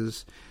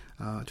courses,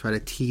 try to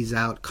tease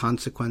out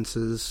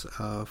consequences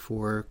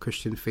for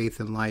Christian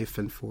faith and life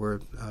and for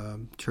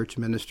church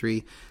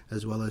ministry,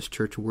 as well as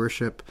church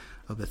worship,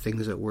 of the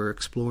things that we're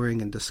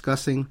exploring and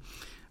discussing.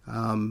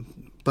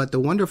 But the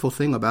wonderful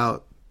thing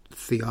about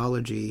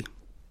theology,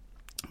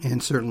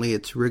 and certainly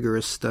its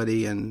rigorous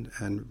study and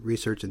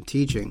research and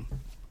teaching,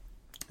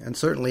 and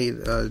certainly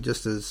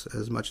just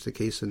as much the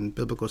case in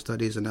biblical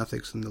studies and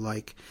ethics and the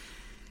like,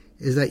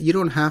 is that you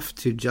don't have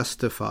to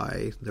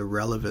justify the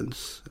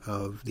relevance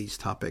of these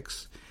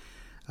topics.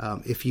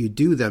 If you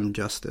do them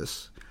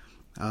justice,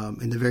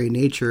 in the very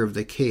nature of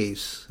the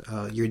case,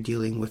 you're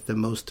dealing with the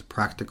most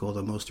practical,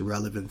 the most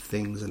relevant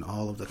things in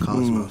all of the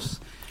cosmos.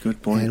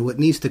 Good point. And what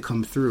needs to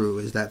come through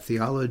is that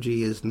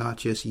theology is not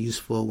just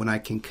useful when I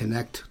can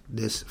connect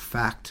this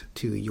fact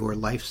to your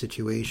life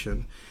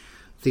situation.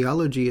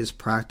 Theology is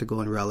practical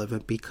and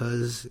relevant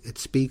because it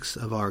speaks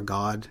of our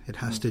God. It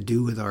has to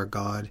do with our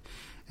God,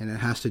 and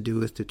it has to do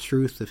with the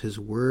truth of His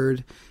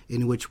Word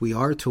in which we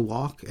are to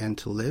walk and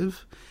to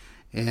live.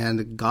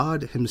 And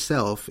God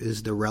Himself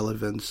is the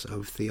relevance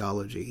of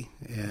theology,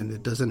 and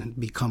it doesn't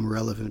become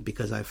relevant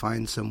because I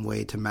find some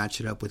way to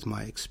match it up with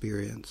my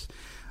experience.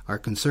 Our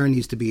concern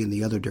needs to be in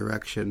the other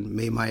direction.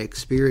 May my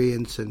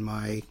experience and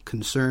my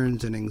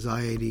concerns and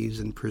anxieties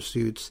and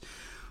pursuits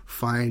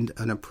find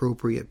an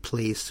appropriate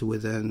place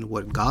within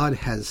what God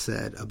has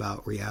said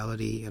about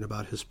reality and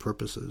about His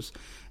purposes.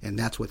 And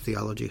that's what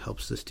theology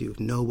helps us do,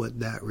 know what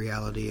that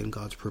reality and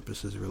God's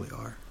purposes really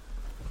are.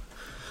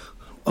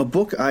 A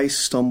book I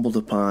stumbled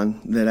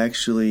upon that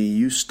actually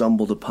you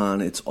stumbled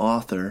upon its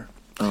author,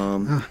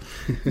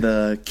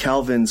 the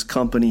Calvin's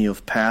Company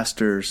of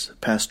Pastors,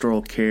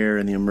 Pastoral Care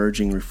in the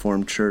Emerging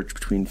Reformed Church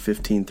between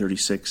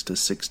 1536 to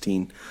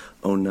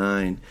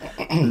 1609.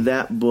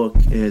 That book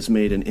has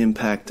made an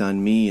impact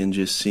on me in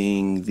just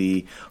seeing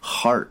the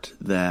heart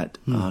that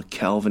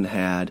Calvin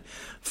had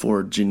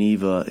for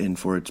Geneva and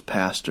for its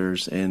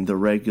pastors, and the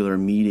regular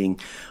meeting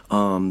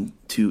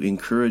to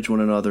encourage one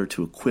another,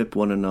 to equip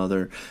one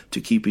another,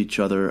 to keep each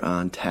other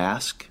on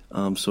task,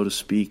 so to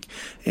speak,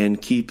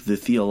 and keep the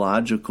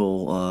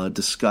theological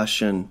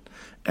discussion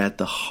at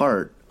the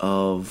heart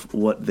of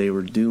what they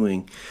were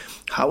doing.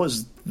 How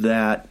has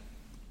that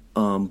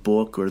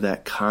book or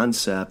that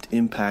concept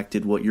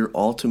impacted what you're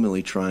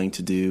ultimately trying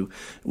to do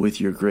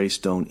with your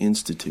Greystone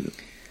Institute?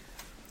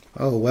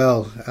 Oh,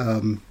 well,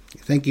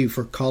 thank you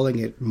for calling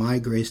it my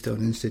Greystone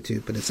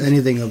Institute, but it's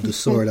anything of the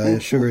sort, I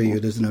assure you.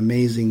 There's an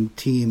amazing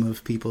team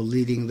of people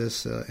leading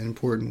this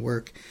important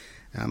work.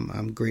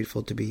 I'm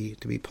grateful to be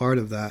part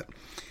of that.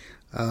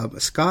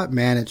 Scott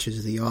Manich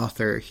is the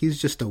author.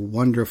 He's just a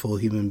wonderful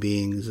human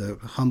being. He's a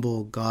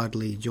humble,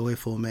 godly,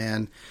 joyful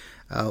man.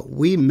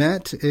 We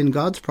met in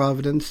God's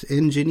providence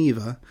in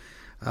Geneva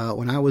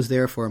when I was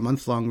there for a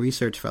month-long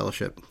research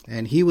fellowship,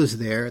 and he was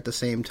there at the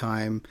same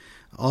time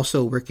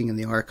also working in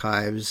the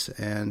archives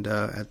and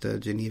at the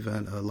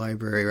Geneva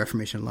Library,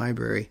 Reformation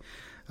Library.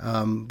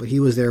 But he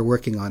was there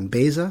working on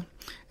Beza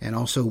and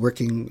also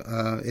working,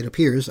 it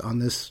appears, on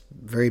this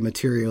very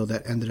material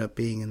that ended up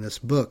being in this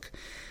book.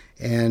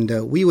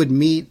 And we would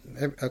meet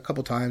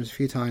a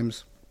few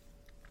times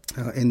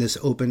in this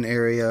open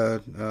area,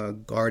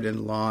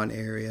 garden lawn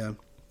area.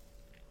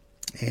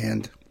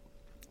 And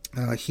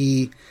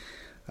he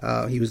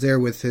was there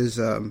with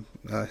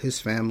his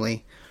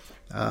family.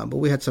 But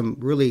we had some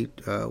really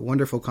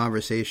wonderful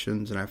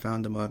conversations, and I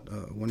found him a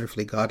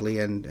wonderfully godly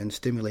and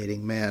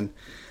stimulating man.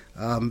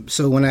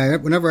 So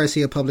whenever I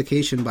see a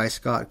publication by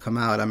Scott come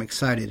out, I'm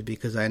excited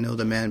because I know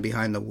the man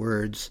behind the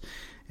words,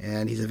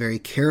 and he's a very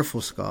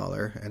careful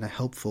scholar and a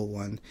helpful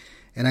one.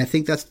 And I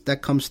think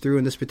that comes through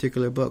in this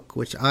particular book,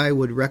 which I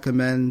would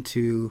recommend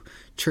to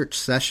church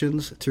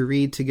sessions to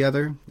read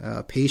together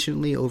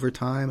patiently over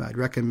time. I'd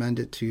recommend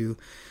it to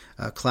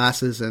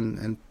classes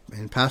in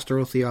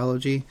pastoral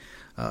theology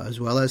as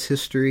well as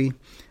history.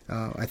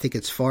 I think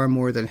it's far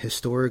more than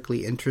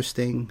historically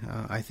interesting.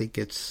 I think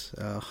it's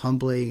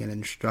humbling and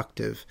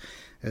instructive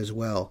as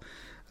well.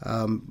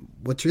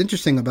 What's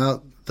interesting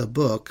about the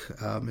book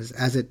is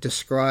as it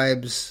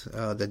describes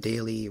the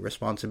daily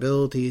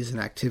responsibilities and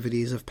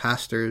activities of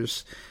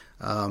pastors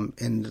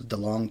in the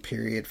long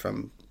period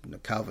from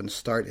Calvin's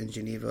start in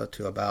Geneva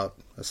to about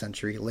a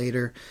century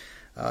later,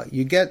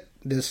 you get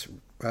this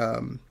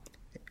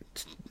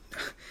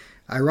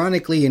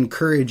ironically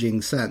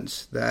encouraging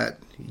sense that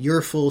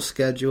your full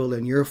schedule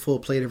and your full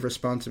plate of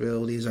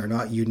responsibilities are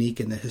not unique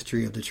in the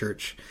history of the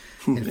church.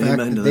 In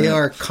fact, they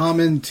are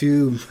common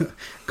to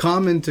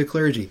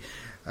clergy.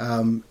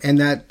 And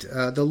that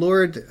the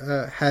Lord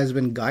has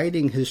been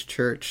guiding his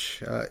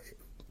church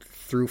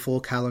through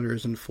full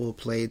calendars and full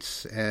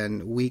plates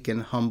and weak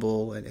and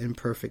humble and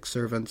imperfect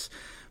servants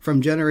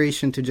from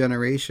generation to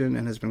generation,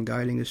 and has been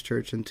guiding his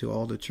church into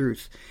all the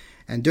truth.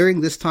 And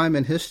during this time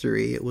in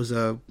history, it was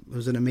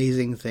an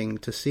amazing thing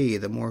to see.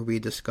 The more we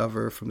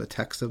discover from the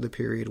text of the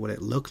period what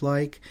it looked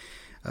like,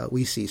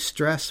 we see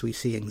stress, we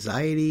see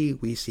anxiety,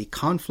 we see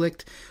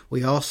conflict.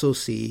 We also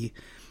see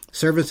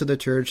servants of the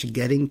church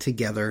getting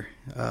together,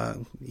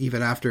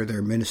 even after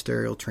their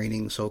ministerial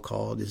training,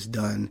 so-called, is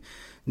done,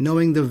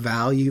 knowing the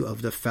value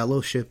of the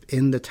fellowship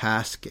in the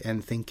task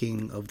and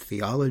thinking of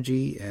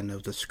theology and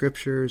of the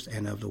scriptures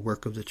and of the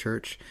work of the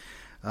church.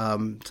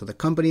 So the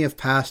company of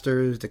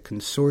pastors, the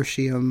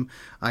consortium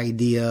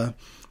idea,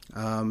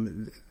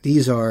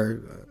 these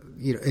are,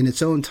 in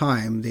its own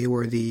time, they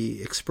were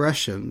the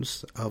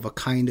expressions of a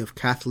kind of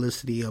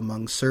Catholicity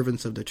among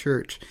servants of the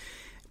church,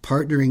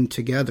 partnering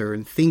together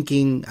and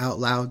thinking out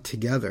loud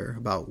together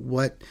about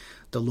what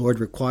the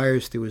Lord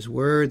requires through his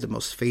word, the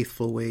most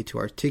faithful way to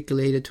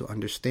articulate it, to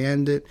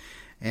understand it,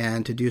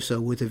 and to do so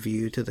with a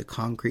view to the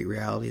concrete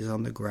realities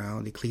on the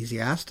ground,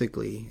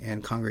 ecclesiastically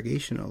and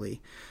congregationally.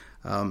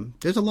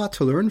 There's a lot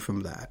to learn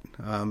from that,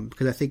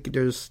 because I think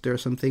there are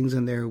some things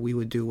in there we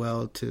would do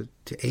well to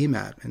aim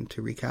at and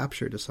to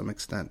recapture to some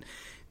extent.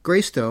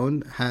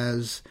 Greystone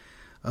has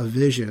a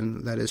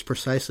vision that is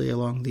precisely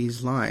along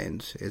these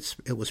lines.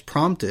 It was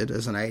prompted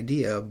as an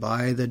idea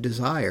by the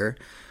desire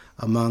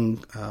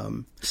among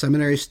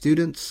seminary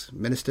students,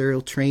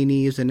 ministerial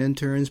trainees and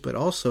interns, but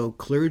also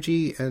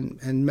clergy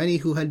and many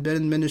who had been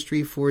in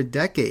ministry for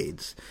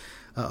decades,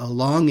 a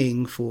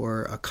longing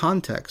for a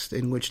context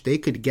in which they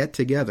could get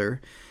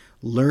together,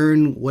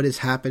 learn what is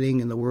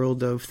happening in the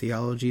world of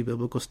theology,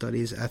 biblical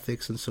studies,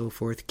 ethics, and so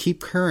forth, keep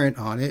current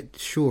on it,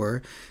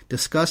 sure,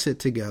 discuss it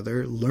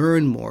together,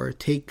 learn more,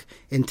 take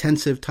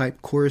intensive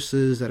type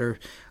courses that are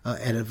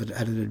at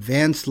an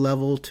advanced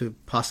level to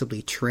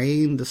possibly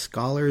train the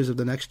scholars of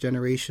the next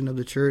generation of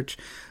the church,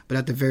 but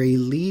at the very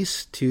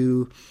least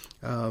to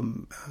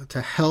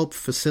help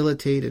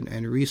facilitate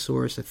and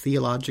resource a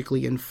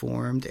theologically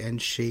informed and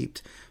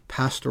shaped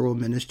pastoral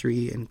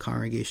ministry in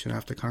congregation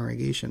after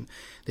congregation.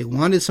 They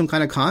wanted some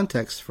kind of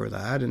context for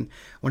that. And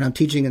when I'm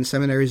teaching in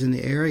seminaries in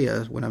the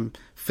area, when I'm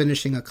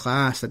finishing a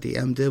class at the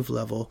MDiv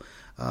level,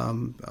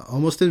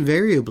 almost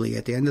invariably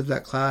at the end of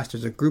that class,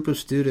 there's a group of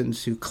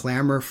students who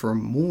clamor for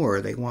more.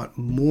 They want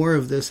more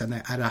of this and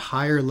at a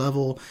higher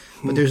level,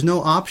 but there's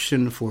no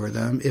option for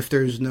them if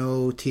there's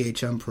no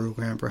THM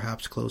program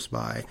perhaps close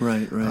by.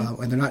 Right.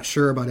 And they're not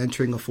sure about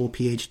entering a full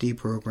PhD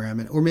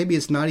program. Or maybe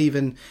it's not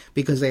even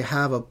because they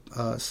have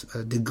a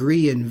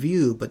degree in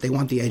view, but they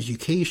want the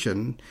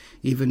education,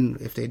 even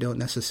if they don't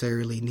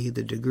necessarily need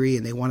the degree,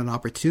 and they want an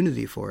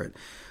opportunity for it.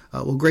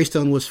 Well,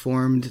 Greystone was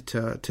formed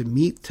to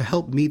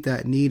help meet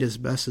that need as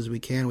best as we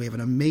can. We have an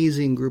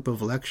amazing group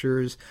of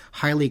lecturers,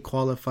 highly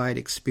qualified,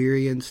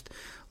 experienced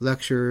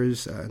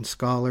lecturers and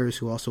scholars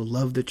who also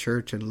love the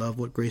church and love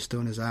what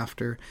Greystone is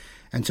after.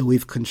 And so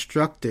we've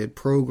constructed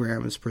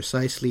programs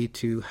precisely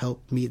to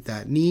help meet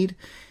that need.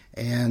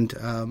 And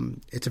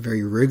it's a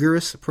very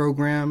rigorous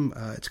program.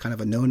 It's kind of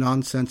a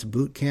no-nonsense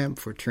boot camp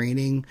for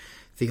training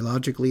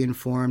theologically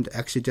informed,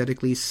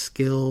 exegetically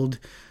skilled,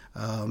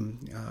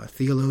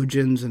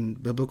 theologians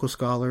and biblical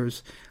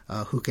scholars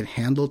who can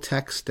handle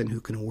text and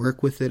who can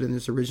work with it in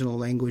its original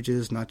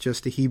languages, not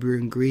just the Hebrew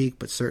and Greek,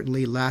 but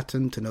certainly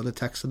Latin to know the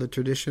text of the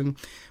tradition,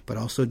 but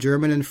also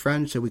German and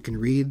French, so we can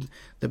read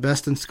the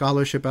best in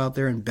scholarship out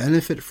there and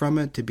benefit from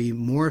it to be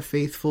more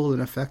faithful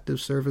and effective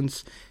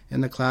servants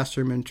in the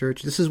classroom and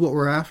church. This is what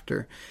we're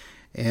after.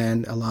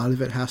 And a lot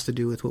of it has to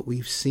do with what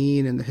we've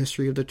seen in the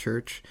history of the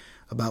church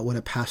about what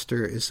a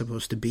pastor is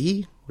supposed to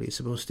be, what he's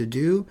supposed to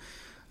do,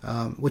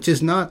 which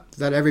is not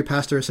that every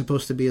pastor is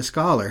supposed to be a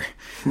scholar,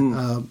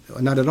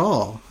 not at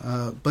all.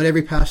 But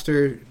every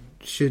pastor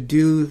should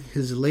do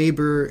his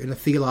labor in a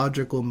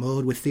theological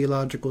mode with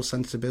theological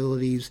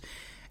sensibilities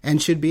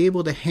and should be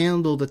able to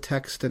handle the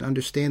text and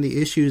understand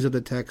the issues of the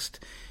text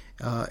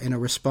in a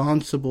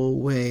responsible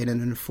way, in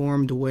an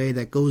informed way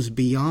that goes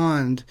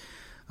beyond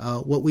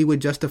what we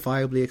would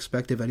justifiably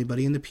expect of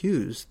anybody in the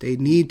pews. They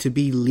need to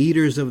be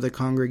leaders of the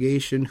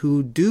congregation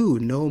who do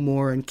know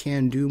more and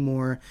can do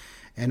more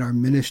and are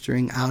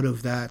ministering out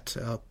of that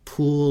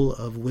pool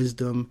of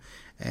wisdom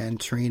and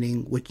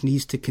training, which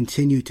needs to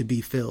continue to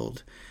be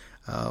filled.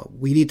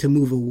 We need to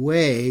move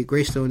away.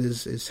 Greystone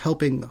is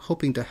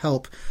hoping to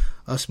help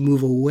us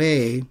move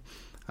away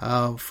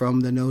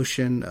from the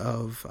notion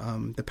of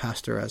the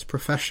pastor as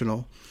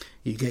professional.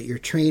 You get your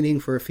training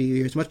for a few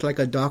years, much like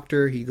a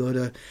doctor. You go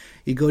to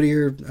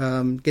your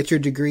get your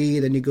degree,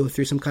 then you go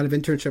through some kind of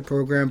internship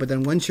program. But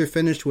then once you're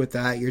finished with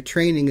that, your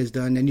training is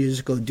done, then you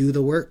just go do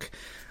the work.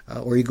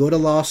 Or you go to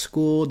law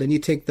school, then you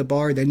take the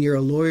bar, then you're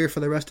a lawyer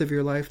for the rest of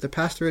your life. The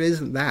pastorate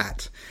isn't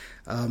that.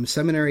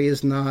 Seminary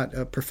is not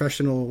a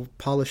professional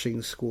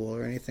polishing school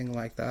or anything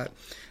like that.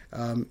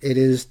 It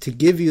is to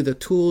give you the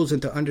tools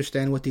and to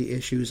understand what the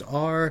issues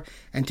are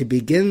and to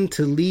begin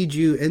to lead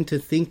you into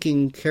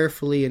thinking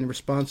carefully and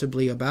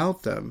responsibly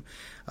about them.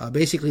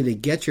 Basically to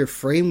get your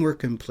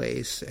framework in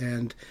place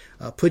and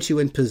put you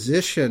in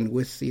position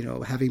with,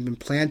 having been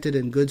planted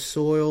in good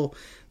soil.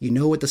 You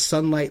know what the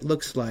sunlight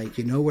looks like.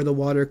 You know where the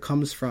water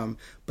comes from.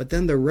 But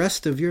then the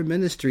rest of your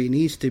ministry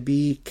needs to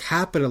be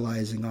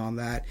capitalizing on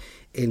that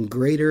in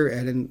greater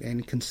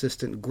and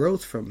consistent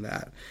growth from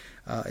that.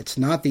 It's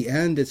not the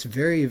end. It's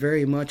very,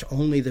 very much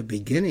only the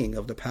beginning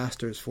of the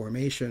pastor's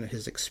formation,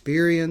 his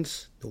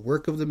experience, the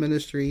work of the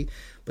ministry,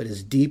 but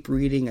his deep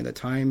reading and the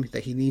time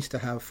that he needs to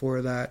have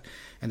for that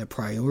and the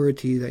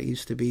priority that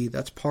needs to be,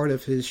 that's part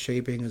of his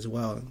shaping as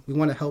well. We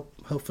want to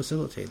help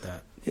facilitate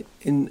that.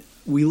 And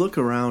we look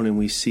around and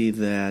we see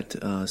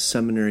that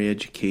seminary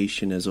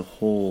education as a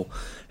whole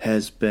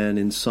has been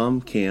in some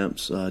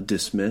camps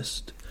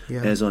dismissed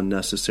as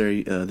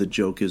unnecessary. The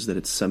joke is that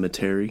it's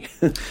cemetery.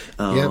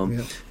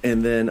 And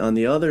then on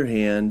the other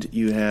hand,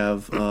 you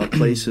have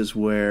places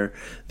where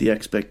the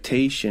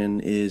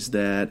expectation is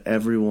that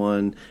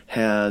everyone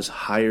has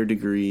higher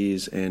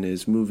degrees and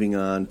is moving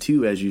on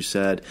to, as you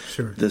said,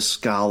 the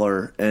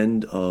scholar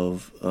end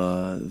of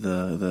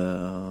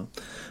the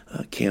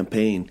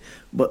campaign.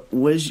 But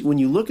when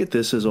you look at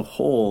this as a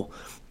whole,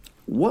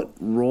 what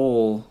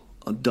role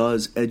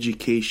does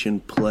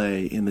education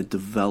play in the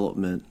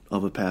development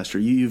of a pastor?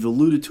 You've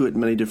alluded to it in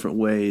many different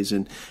ways,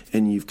 and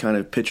you've kind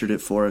of pictured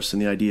it for us in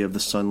the idea of the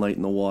sunlight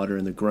and the water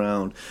and the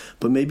ground.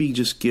 But maybe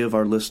just give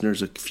our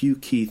listeners a few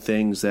key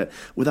things that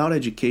without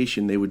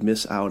education they would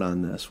miss out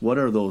on this. What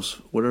are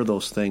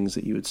those things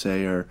that you would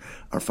say are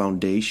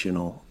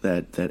foundational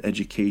that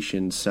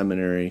education,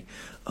 seminary,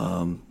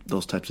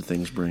 those types of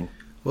things bring?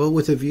 Well,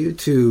 with a view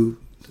to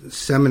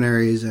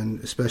seminaries and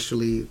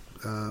especially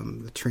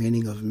the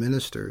training of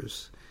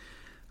ministers,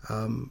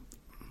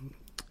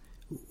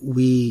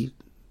 we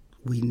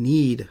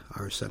need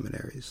our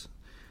seminaries.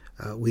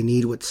 We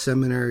need what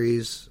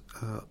seminaries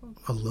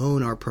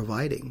alone are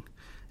providing,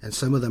 and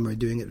some of them are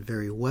doing it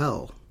very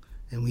well,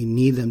 and we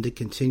need them to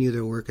continue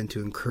their work and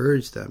to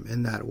encourage them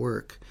in that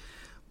work.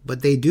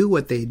 But they do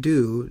what they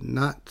do,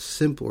 not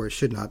simple, or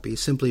should not be,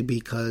 simply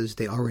because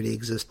they already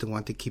exist and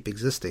want to keep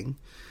existing,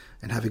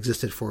 and have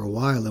existed for a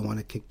while and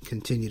want to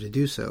continue to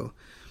do so.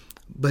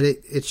 But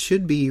it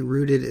should be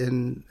rooted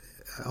in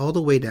all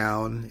the way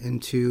down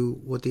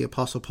into what the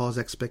Apostle Paul's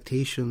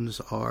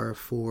expectations are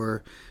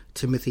for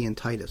Timothy and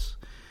Titus,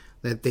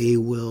 that they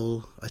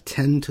will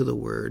attend to the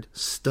Word,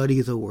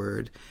 study the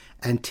Word,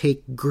 and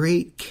take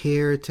great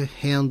care to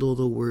handle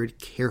the Word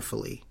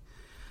carefully.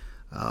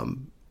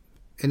 In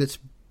its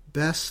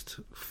best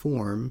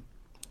form,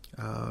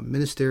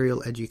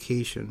 ministerial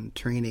education,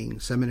 training,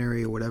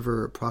 seminary, or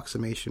whatever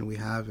approximation we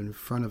have in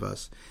front of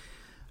us,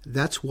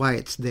 that's why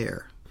it's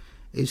there,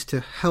 is to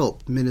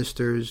help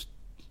ministers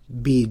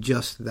be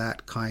just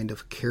that kind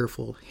of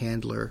careful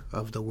handler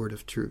of the word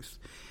of truth.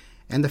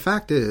 And the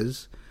fact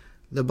is,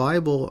 the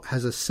Bible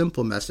has a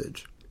simple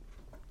message,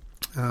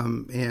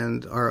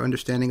 and our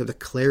understanding of the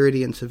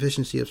clarity and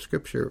sufficiency of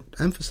Scripture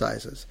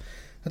emphasizes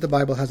that the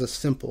Bible has a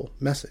simple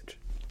message.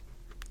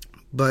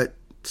 But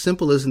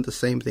simple isn't the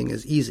same thing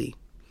as easy.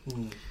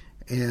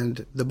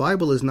 And the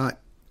Bible is not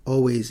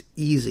always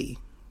easy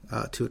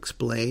to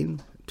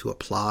explain, to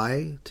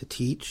apply, to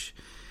teach.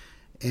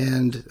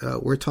 And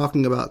we're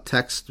talking about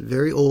texts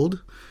very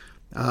old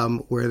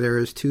where there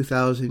is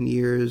 2,000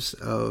 years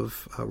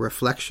of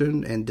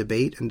reflection and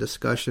debate and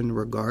discussion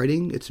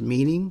regarding its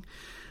meaning.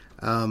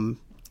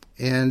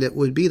 And it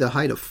would be the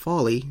height of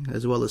folly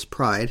as well as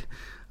pride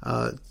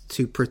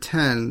to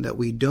pretend that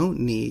we don't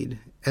need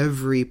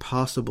every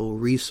possible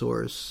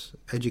resource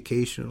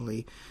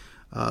educationally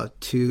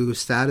to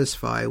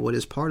satisfy what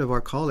is part of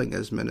our calling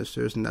as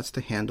ministers, and that's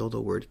to handle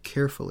the word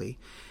carefully.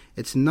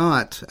 It's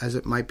not, as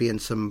it might be in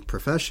some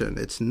profession,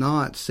 it's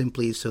not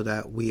simply so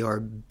that we are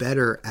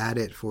better at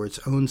it for its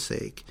own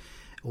sake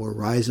or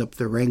rise up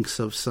the ranks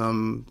of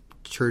some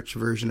church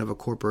version of a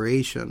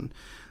corporation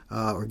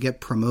or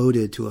get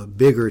promoted to a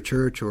bigger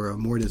church or a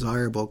more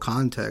desirable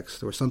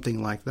context or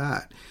something like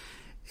that.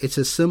 It's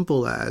as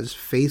simple as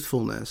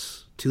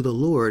faithfulness to the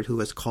Lord who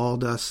has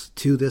called us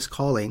to this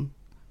calling,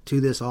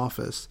 to this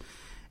office,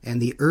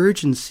 and the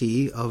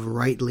urgency of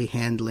rightly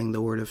handling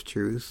the word of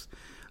truth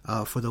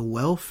for the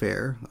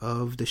welfare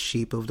of the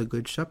sheep of the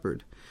Good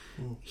Shepherd.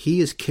 He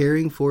is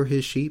caring for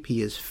his sheep.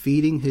 He is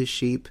feeding his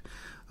sheep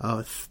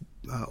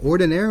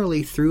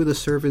ordinarily through the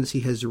servants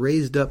he has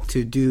raised up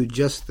to do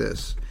just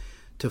this,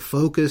 to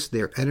focus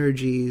their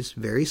energies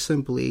very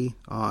simply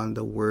on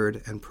the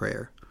word and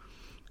prayer.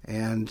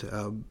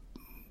 And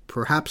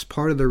perhaps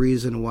part of the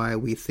reason why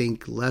we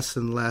think less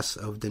and less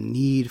of the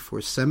need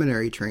for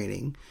seminary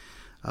training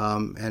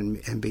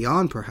and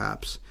beyond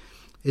perhaps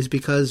is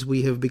because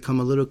we have become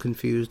a little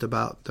confused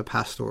about the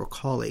pastoral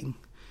calling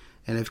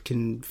and have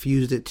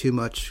confused it too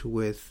much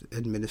with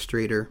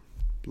administrator,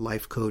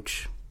 life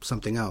coach,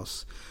 something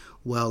else.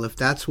 Well, if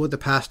that's what the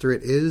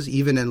pastorate is,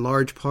 even in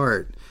large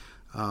part,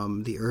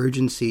 the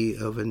urgency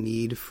of a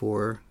need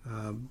for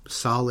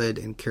solid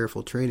and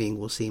careful training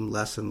will seem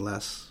less and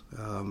less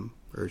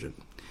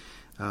urgent.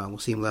 Will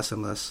seem less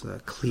and less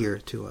clear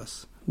to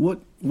us.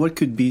 What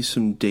could be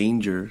some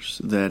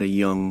dangers that a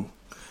young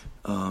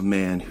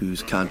man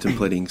who's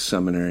contemplating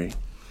seminary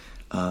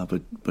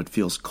but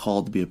feels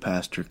called to be a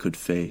pastor could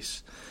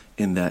face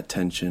in that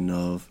tension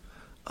of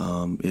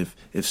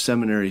if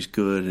seminary is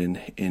good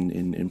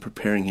in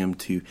preparing him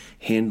to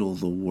handle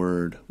the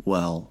word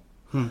well,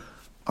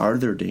 are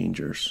there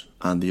dangers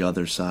on the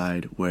other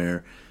side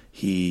where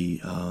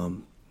he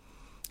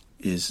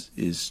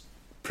is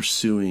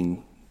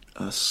pursuing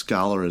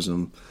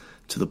scholarism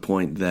to the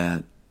point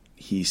that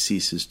he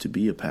ceases to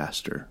be a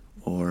pastor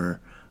or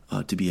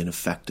to be an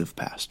effective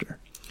pastor?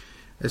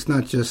 It's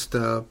not just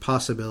a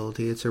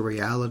possibility, it's a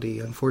reality,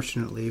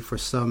 unfortunately, for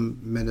some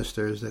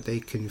ministers, that they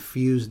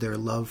confuse their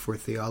love for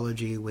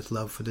theology with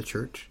love for the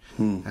church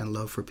and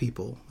love for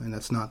people, and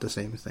that's not the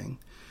same thing.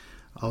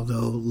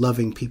 Although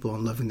loving people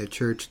and loving the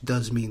church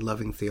does mean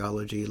loving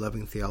theology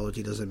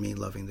doesn't mean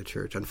loving the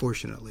church,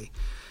 unfortunately.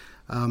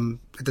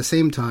 At the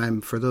same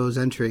time, for those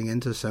entering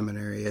into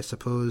seminary, I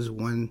suppose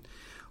one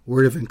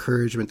word of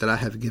encouragement that I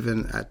have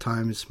given at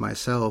times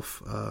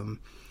myself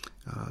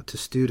to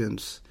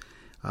students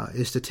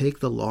is to take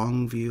the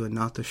long view and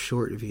not the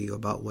short view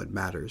about what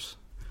matters.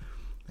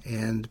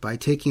 And by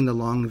taking the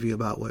long view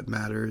about what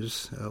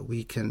matters,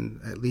 we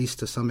can, at least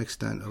to some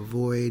extent,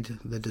 avoid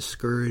the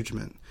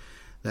discouragement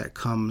that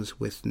comes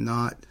with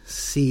not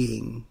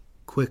seeing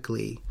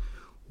quickly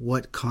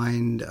what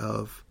kind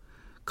of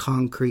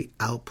concrete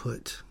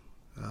output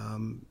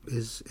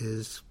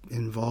is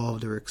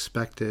involved or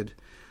expected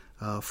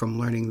from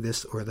learning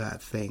this or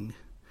that thing.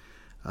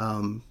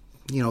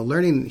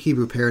 Learning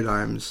Hebrew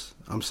paradigms,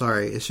 I'm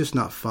sorry, it's just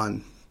not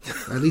fun,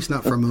 or at least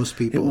not for most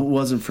people. It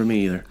wasn't for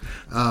me either.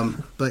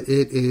 But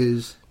it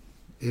is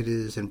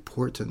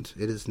important.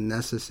 It is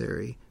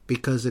necessary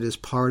because it is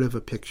part of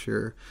a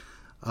picture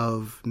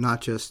of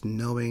not just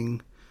knowing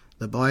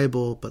the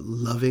Bible, but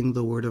loving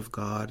the Word of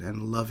God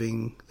and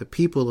loving the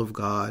people of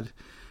God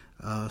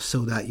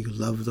so that you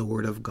love the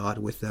Word of God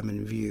with them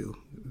in view.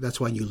 That's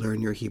why you learn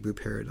your Hebrew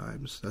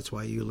paradigms. That's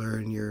why you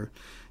learn your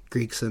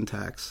Greek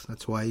syntax.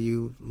 That's why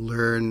you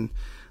learn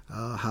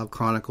how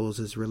Chronicles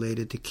is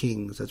related to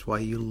Kings. That's why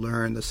you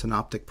learn the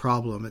synoptic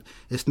problem.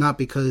 It's not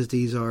because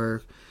these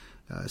are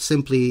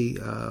simply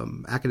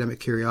academic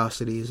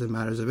curiosities and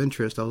matters of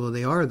interest, although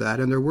they are that,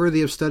 and they're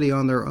worthy of study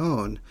on their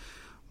own.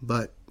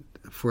 But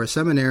for a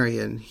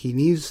seminarian, he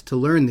needs to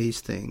learn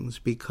these things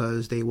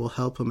because they will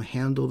help him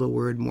handle the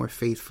word more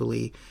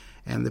faithfully,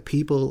 and the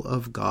people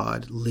of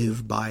God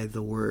live by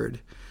the word.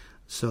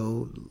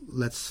 So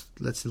let's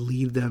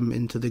lead them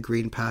into the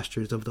green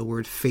pastures of the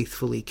word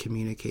faithfully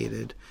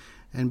communicated,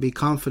 and be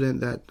confident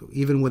that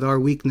even with our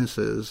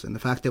weaknesses and the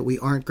fact that we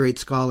aren't great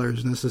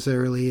scholars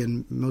necessarily,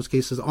 in most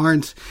cases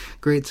aren't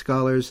great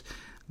scholars,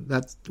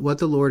 that what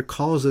the Lord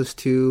calls us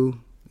to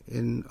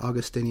in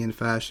Augustinian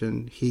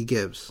fashion, he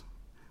gives.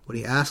 What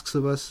he asks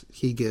of us,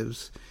 he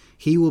gives.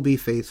 He will be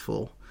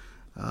faithful,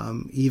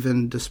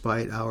 even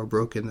despite our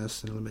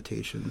brokenness and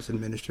limitations in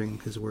ministering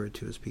his word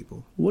to his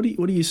people. What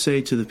do you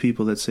say to the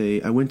people that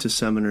say, I went to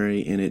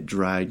seminary and it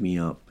dried me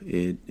up,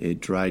 it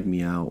dried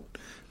me out?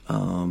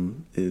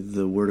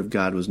 The Word of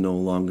God was no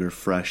longer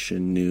fresh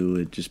and new.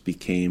 It just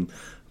became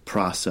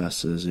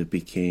processes. It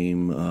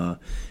became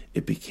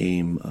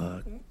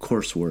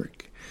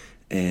coursework.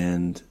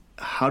 And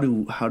how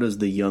does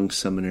the young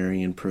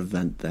seminarian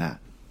prevent that?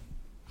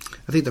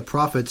 I think the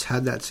prophets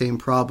had that same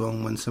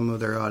problem when some of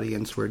their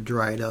audience were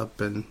dried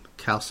up and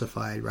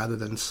calcified rather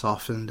than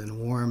softened and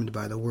warmed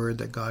by the word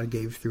that God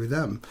gave through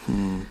them.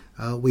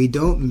 We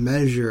don't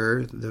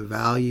measure the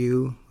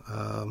value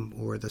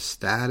or the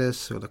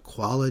status or the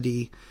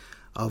quality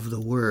of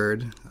the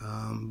word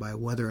by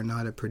whether or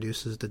not it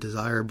produces the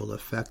desirable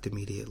effect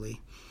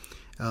immediately.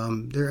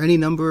 There are any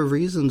number of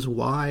reasons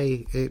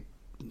why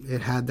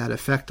it had that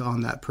effect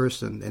on that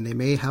person, and they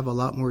may have a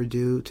lot more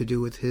to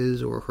do with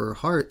his or her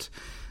heart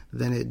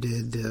than it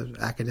did the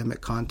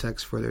academic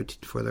context for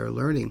their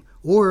learning.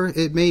 Or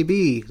it may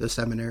be the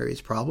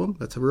seminary's problem.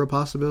 That's a real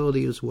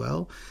possibility as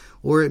well.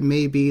 Or it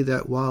may be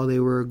that while they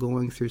were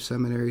going through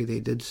seminary,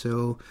 they did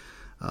so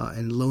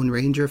in Lone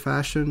Ranger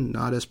fashion,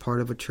 not as part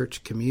of a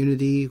church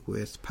community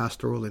with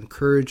pastoral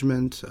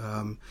encouragement,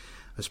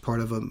 as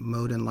part of a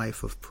mode and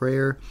life of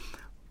prayer.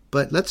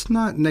 But let's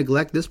not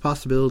neglect this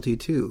possibility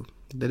too,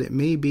 that it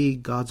may be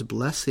God's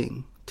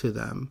blessing to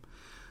them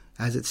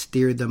as it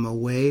steered them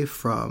away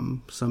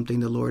from something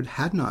the Lord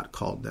had not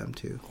called them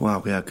to.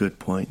 Wow, yeah, good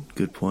point,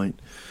 good point.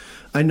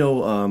 I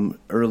know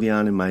early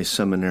on in my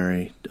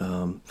seminary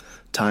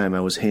time, I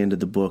was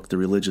handed the book, The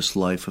Religious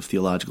Life of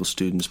Theological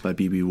Students by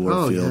B.B.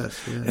 Warfield.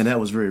 Yes. And that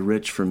was very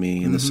rich for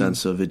me in the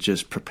sense of it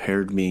just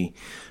prepared me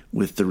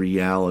with the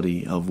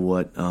reality of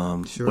what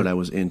I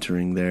was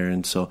entering there.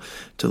 And so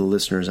to the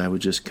listeners, I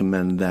would just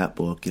commend that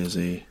book as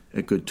a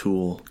good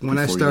tool. When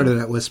I started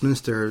at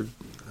Westminster,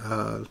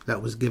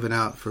 that was given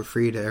out for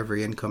free to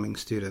every incoming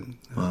student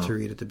to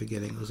read at the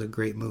beginning. It was a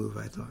great move,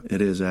 I thought.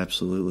 It is,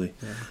 absolutely.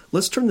 Yeah.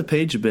 Let's turn the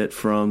page a bit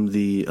from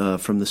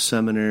the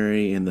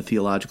seminary and the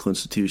theological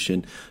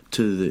institution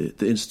to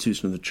the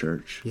institution of the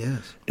church.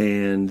 Yes.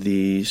 And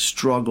the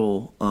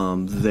struggle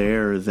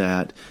there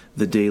that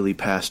the daily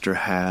pastor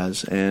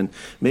has, and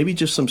maybe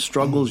just some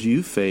struggles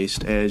you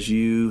faced as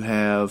you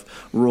have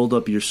rolled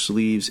up your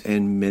sleeves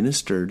and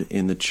ministered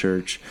in the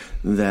church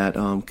that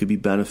could be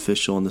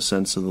beneficial in the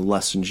sense of the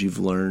lessons you've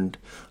learned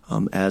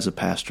as a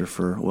pastor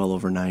for well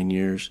over 9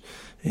 years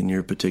in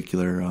your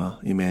particular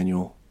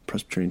Emmanuel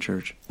Presbyterian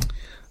Church.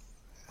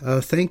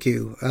 Thank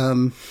you.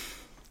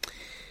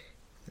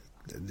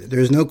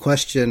 There's no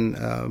question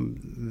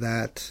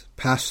that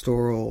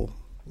pastoral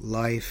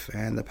life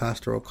and the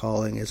pastoral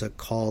calling is a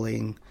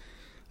calling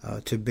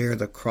to bear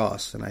the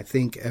cross. And I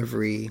think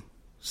every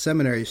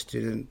seminary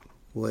student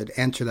would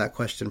answer that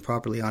question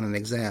properly on an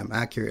exam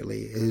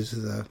accurately. Is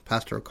the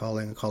pastoral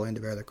calling a calling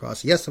to bear the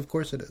cross? Yes, of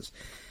course it is.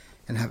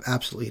 And have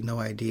absolutely no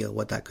idea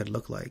what that could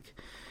look like.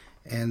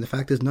 And the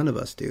fact is none of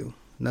us do.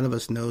 None of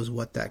us knows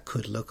what that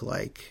could look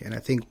like. And I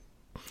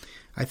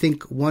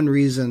think one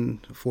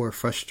reason for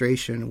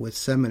frustration with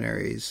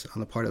seminaries on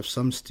the part of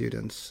some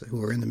students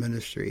who are in the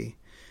ministry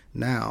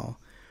now,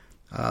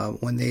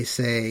 when they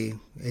say,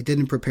 it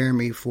didn't prepare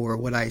me for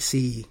what I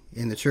see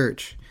in the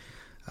church,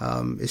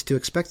 is to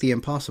expect the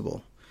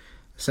impossible.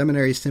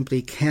 Seminaries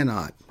simply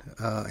cannot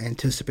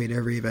anticipate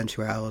every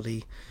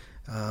eventuality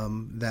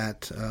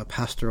that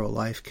pastoral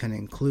life can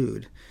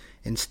include.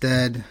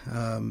 Instead,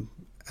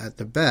 at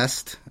the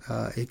best,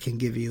 it can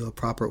give you a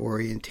proper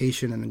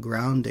orientation and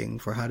grounding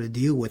for how to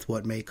deal with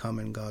what may come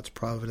in God's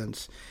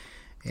providence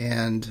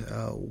and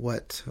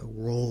what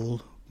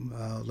role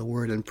the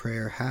Word and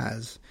prayer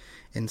has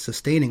in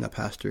sustaining a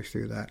pastor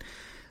through that.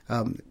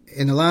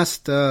 In the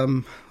last, what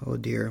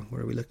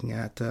are we looking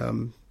at?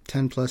 10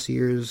 plus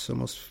years,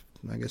 almost,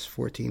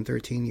 14,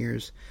 13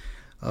 years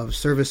of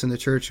service in the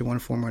church in one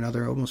form or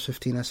another, almost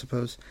 15, I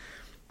suppose.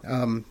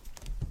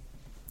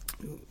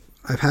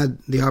 I've had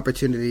the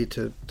opportunity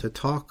to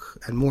talk,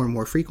 and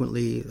more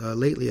frequently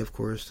lately, of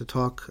course, to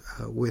talk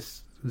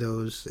with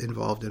those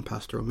involved in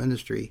pastoral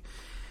ministry.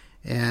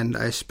 And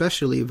I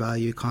especially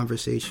value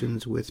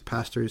conversations with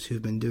pastors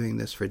who've been doing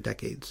this for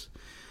decades,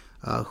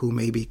 who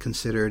may be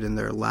considered in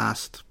their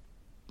last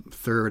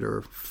third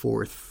or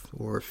fourth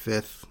or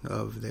fifth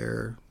of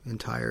their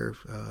entire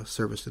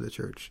service to the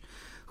church,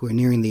 who are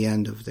nearing the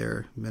end of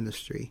their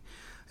ministry.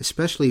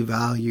 Especially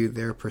value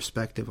their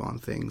perspective on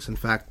things. In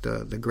fact,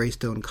 the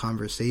Greystone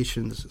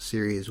Conversations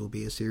series will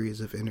be a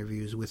series of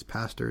interviews with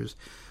pastors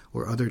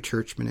or other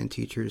churchmen and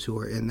teachers who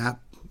are in that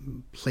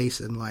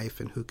place in life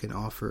and who can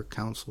offer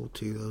counsel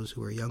to those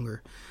who are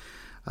younger.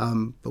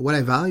 But what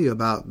I value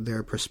about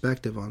their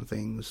perspective on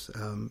things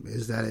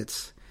is that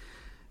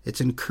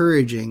it's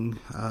encouraging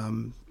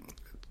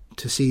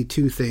to see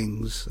two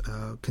things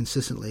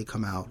consistently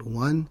come out.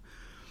 One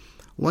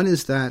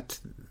is that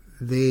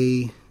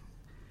they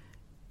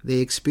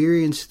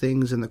experience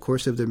things in the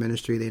course of their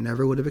ministry they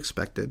never would have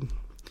expected,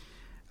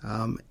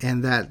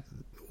 and that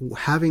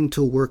having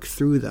to work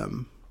through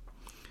them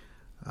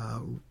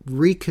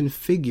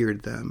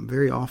reconfigured them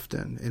very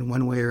often in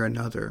one way or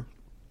another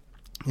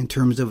in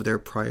terms of their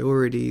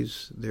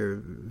priorities, their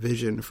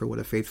vision for what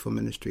a faithful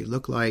ministry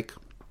looked like,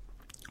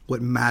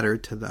 what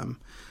mattered to them.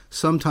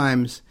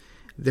 Sometimes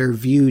their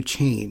view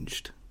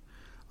changed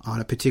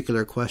on a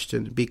particular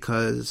question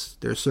because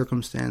their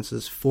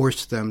circumstances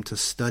forced them to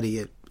study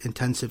it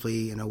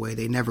intensively in a way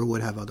they never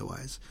would have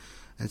otherwise.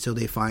 And so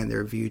they find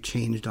their view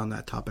changed on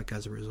that topic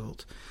as a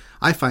result.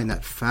 I find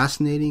that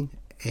fascinating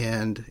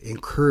and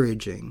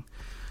encouraging.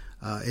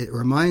 It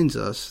reminds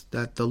us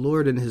that the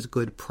Lord in his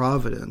good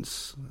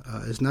providence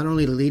is not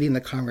only leading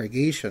the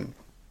congregation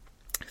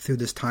through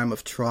this time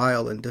of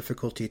trial and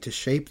difficulty to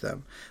shape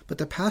them, but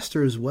the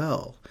pastor as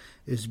well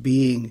is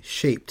being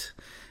shaped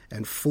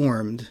and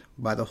formed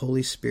by the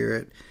Holy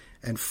Spirit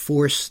and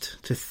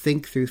forced to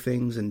think through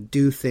things and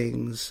do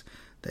things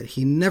that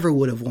he never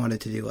would have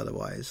wanted to do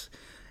otherwise.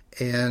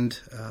 And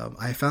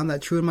I found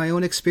that true in my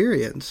own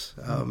experience,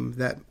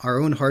 that our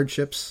own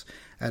hardships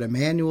at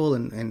Emmanuel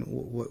and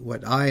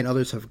what I and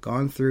others have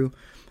gone through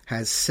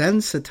has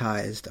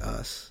sensitized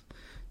us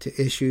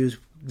to issues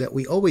that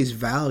we always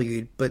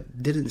valued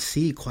but didn't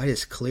see quite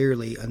as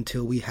clearly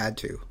until we had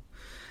to.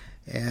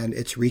 And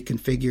it's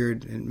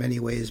reconfigured in many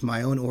ways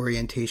my own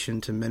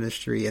orientation to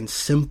ministry and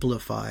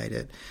simplified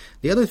it.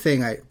 The other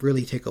thing I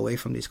really take away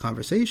from these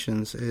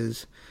conversations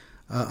is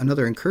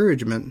another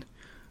encouragement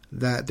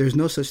that there's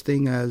no such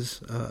thing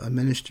as a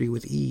ministry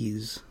with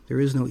ease. There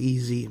is no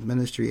easy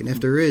ministry. And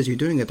if there is, you're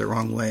doing it the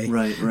wrong way.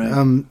 Right.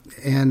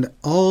 And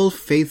all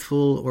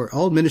faithful, or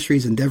all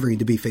ministries endeavoring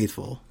to be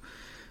faithful,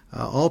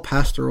 all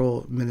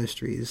pastoral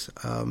ministries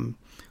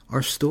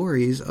are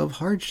stories of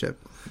hardship.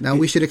 Now,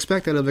 we should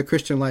expect that of the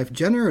Christian life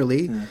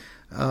generally,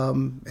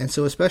 and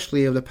so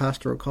especially of the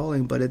pastoral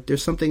calling, but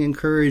there's something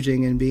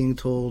encouraging in being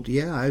told,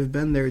 yeah, I've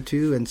been there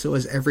too, and so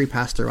has every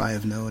pastor I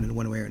have known in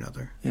one way or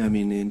another. Yeah, I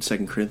mean, in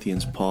 2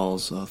 Corinthians,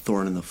 Paul's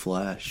thorn in the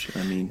flesh.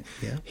 I mean,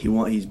 Yeah.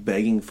 he's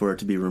begging for it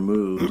to be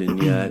removed,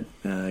 and yet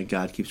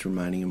God keeps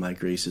reminding him, my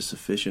grace is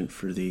sufficient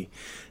for thee.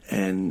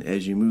 And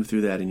as you move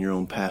through that in your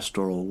own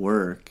pastoral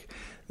work,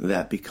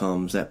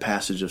 that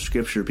passage of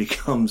Scripture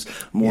becomes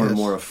more and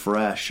more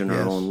afresh in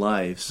our own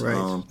lives.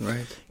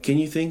 Right. Can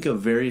you think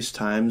of various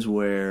times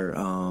where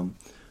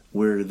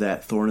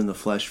that thorn in the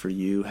flesh for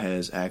you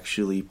has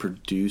actually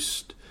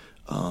produced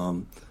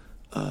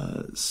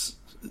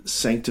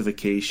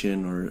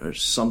sanctification or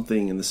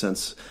something in the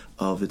sense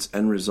of its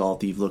end result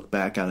that you've looked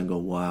back on and go,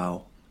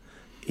 wow?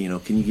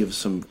 Can you give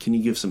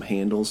some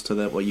handles to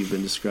that, what you've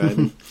been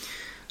describing?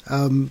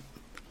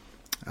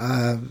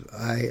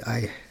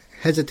 I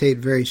hesitate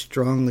very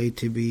strongly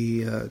to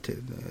be,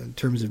 in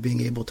terms of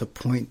being able to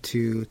point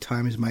to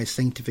times my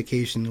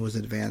sanctification was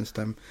advanced.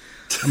 I'm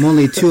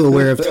only too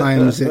aware of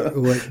times it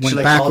went Should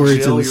backwards I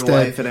call Jill, instead. your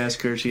wife, and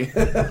ask her?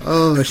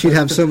 Oh, she'd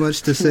have so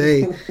much to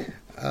say.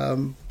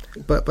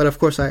 But of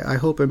course, I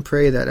hope and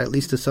pray that at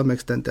least to some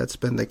extent that's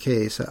been the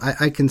case.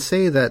 I can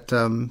say that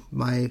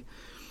my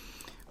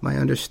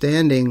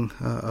understanding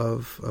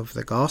of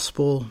the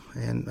gospel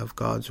and of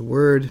God's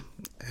word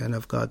and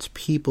of God's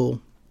people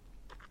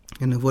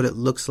and of what it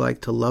looks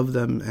like to love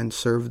them and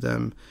serve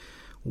them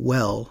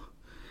well,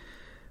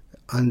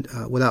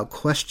 without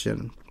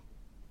question,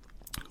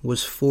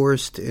 was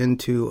forced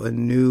into a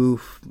new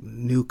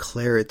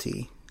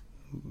clarity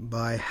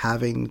by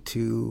having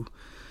to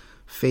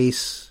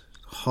face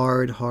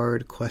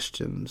hard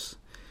questions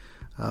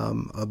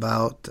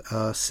about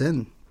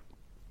sin.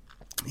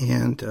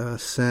 And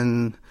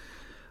sin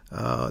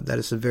that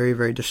is a very,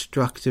 very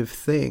destructive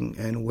thing,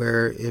 and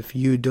where if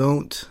you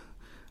don't,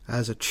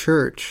 as a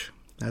church,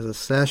 as a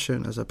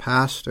session, as a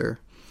pastor,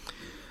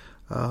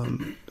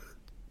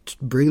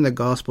 bring the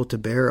gospel to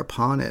bear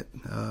upon it,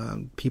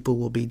 people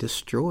will be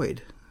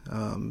destroyed.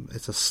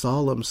 It's a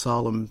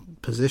solemn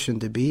position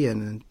to be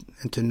in,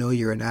 and to know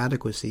your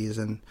inadequacies.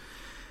 And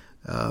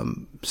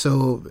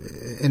so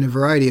in a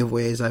variety of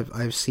ways,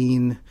 I've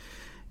seen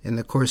in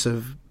the course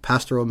of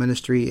pastoral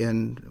ministry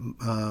in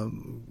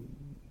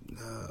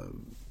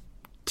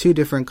two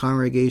different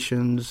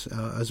congregations,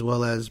 as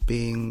well as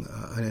being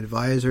an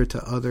advisor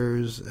to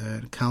others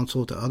and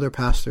counsel to other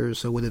pastors.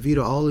 So with a view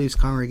to all these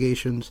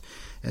congregations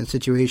and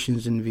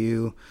situations in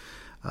view,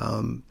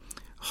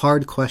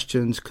 hard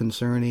questions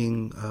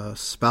concerning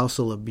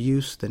spousal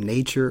abuse, the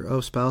nature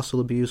of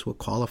spousal abuse, what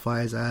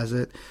qualifies as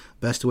it,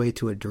 best way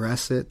to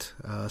address it,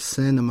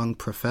 sin among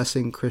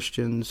professing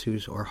Christians who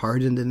are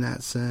hardened in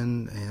that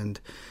sin and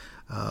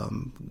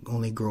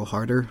only grow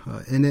harder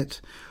in it.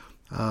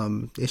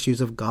 Issues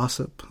of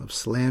gossip, of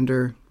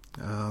slander,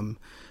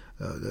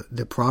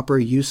 the proper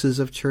uses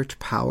of church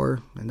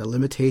power and the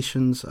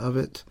limitations of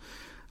it,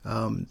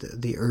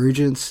 the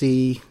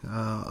urgency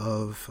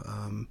of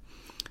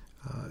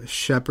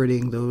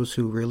shepherding those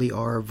who really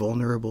are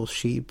vulnerable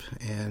sheep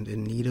and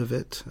in need of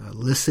it,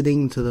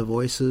 listening to the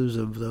voices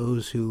of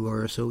those who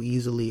are so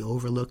easily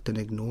overlooked and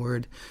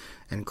ignored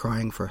and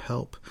crying for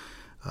help,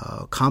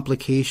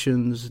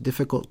 complications,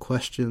 difficult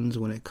questions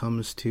when it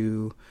comes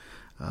to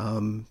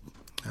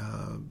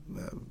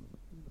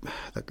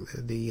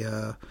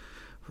the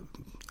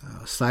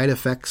side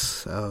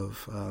effects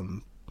of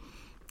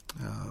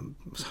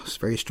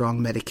very strong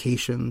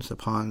medications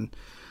upon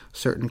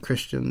certain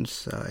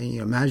Christians.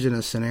 Imagine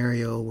a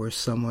scenario where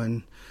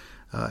someone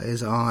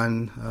is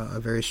on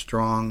a very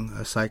strong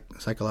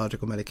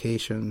psychological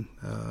medication,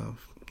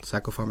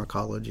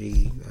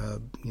 psychopharmacology,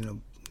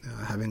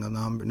 having a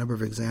number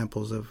of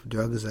examples of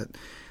drugs that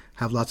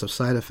have lots of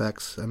side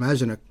effects.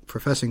 Imagine a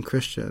professing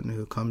Christian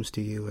who comes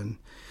to you and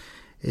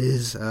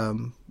is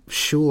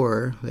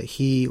sure that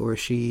he or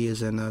she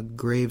is in a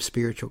grave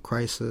spiritual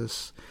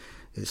crisis,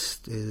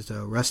 is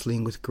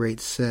wrestling with great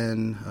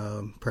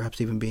sin,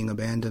 perhaps even being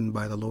abandoned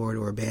by the Lord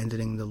or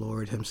abandoning the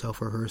Lord himself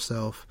or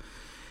herself,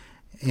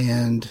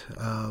 and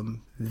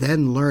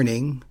then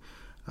learning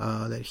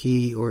that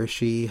he or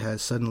she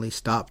has suddenly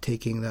stopped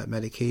taking that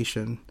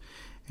medication.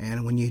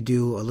 And when you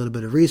do a little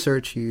bit of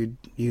research, you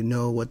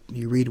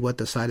read what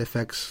the side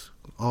effects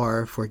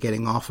are for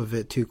getting off of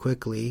it too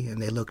quickly,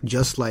 and they look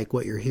just like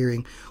what you're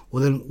hearing.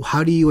 Well, then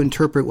how do you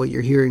interpret what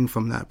you're hearing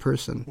from that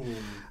person?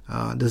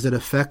 Does it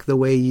affect the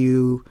way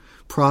you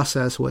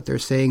process what they're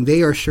saying?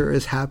 They are sure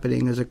is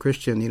happening as a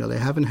Christian. They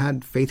haven't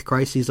had faith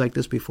crises like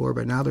this before,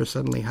 but now they're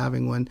suddenly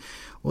having one.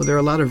 Well, there are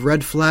a lot of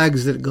red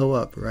flags that go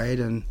up, right?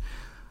 And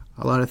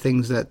a lot of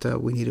things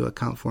that we need to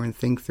account for and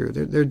think through.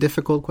 They're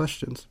difficult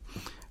questions.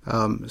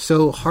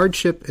 So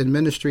hardship in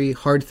ministry,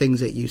 hard things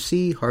that you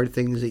see, hard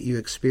things that you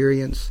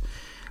experience,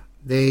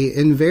 they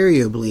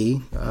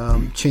invariably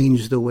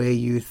change the way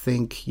you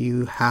think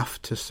you have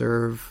to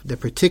serve the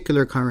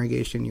particular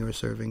congregation you are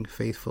serving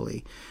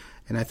faithfully.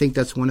 And I think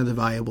that's one of the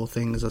valuable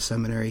things a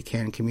seminary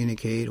can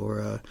communicate, or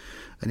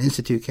an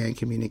institute can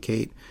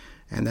communicate,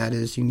 and that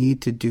is you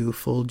need to do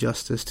full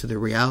justice to the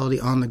reality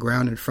on the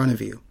ground in front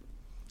of you,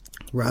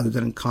 rather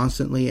than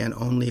constantly and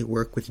only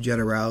work with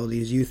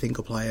generalities you think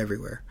apply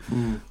everywhere.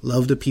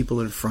 Love the people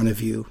in front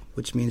of you,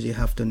 which means you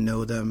have to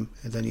know them,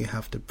 and then you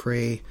have to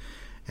pray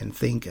and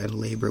think and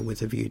labor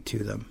with a view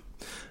to them.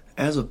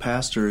 As a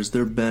pastor, has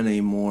there been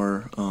a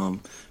more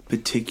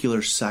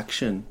particular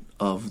section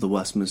of the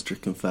Westminster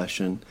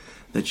Confession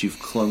that you've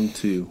clung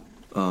to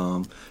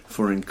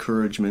for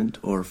encouragement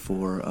or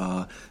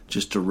for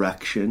just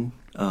direction?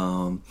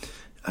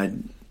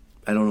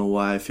 I don't know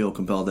why I feel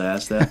compelled to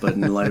ask that, but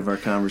in light of our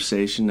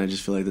conversation, I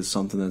just feel like that's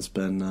something that's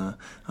been on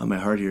my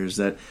heart here, is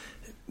that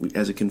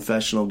as a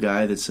confessional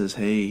guy that says,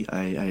 hey,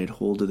 I had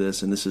hold to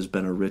this, and this has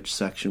been a rich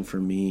section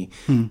for me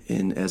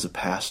as a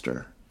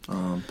pastor,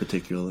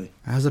 particularly.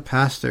 As a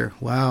pastor,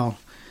 wow.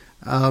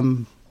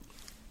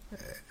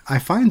 I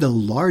find the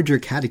larger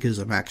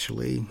catechism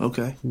actually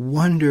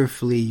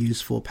wonderfully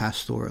useful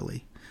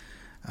pastorally.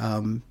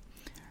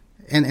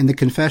 And the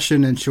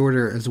confession and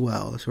shorter as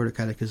well, the shorter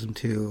catechism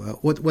too.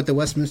 What the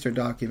Westminster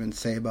documents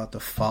say about the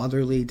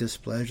fatherly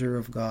displeasure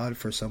of God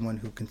for someone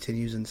who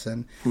continues in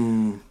sin,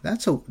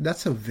 that's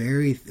a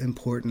very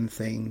important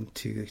thing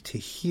to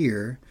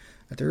hear,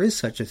 that there is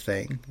such a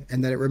thing,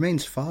 and that it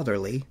remains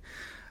fatherly,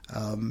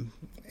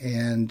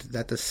 and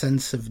that the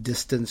sense of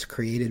distance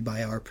created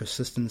by our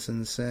persistence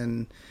in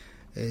sin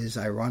is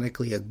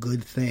ironically a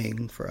good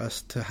thing for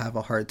us to have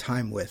a hard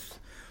time with.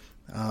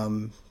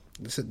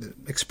 So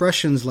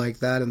expressions like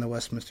that in the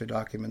Westminster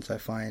documents I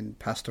find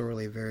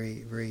pastorally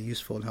very, very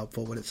useful and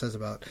helpful. What it says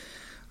about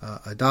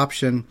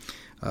adoption,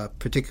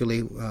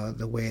 particularly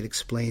the way it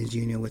explains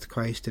union with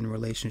Christ in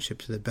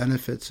relationship to the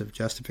benefits of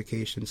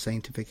justification,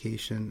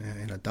 sanctification,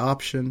 and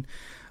adoption.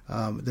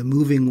 The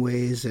moving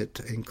ways it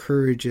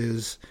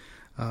encourages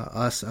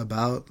us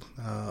about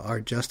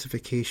our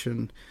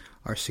justification,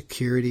 our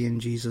security in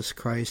Jesus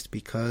Christ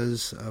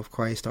because of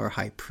Christ our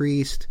high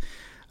priest.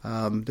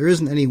 There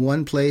isn't any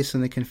one place in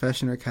the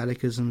confession or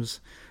catechisms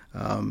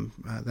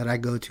that I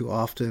go to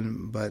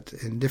often, but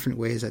in different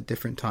ways at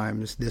different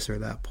times, this or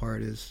that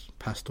part is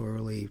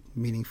pastorally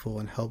meaningful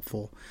and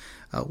helpful.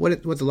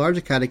 What the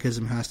larger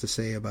catechism has to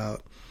say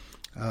about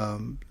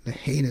the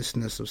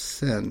heinousness of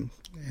sin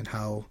and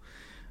how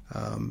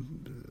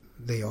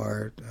they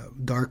are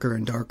darker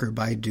and darker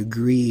by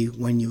degree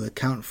when you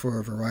account for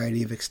a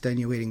variety of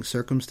extenuating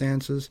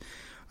circumstances,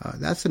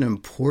 that's an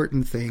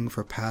important thing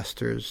for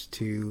pastors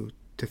to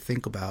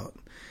think about.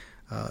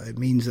 It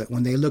means that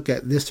when they look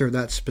at this or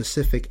that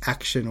specific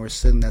action or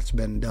sin that's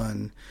been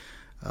done,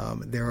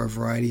 there are a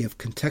variety of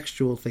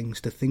contextual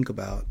things to think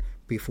about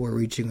before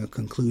reaching a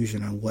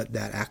conclusion on what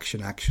that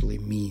action actually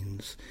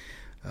means.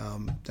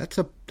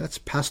 That's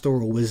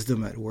pastoral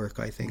wisdom at work,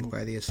 I think,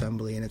 by the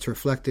Assembly, and it's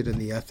reflected in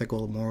the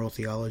ethical, moral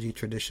theology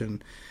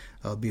tradition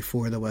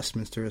before the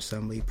Westminster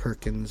Assembly,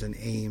 Perkins and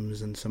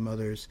Ames and some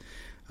others.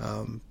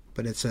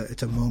 But it's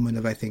a moment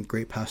of, I think,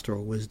 great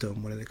pastoral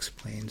wisdom when it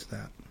explains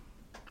that.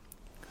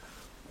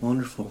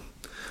 Wonderful.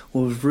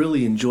 Well, we've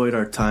really enjoyed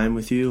our time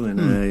with you, and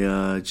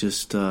I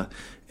just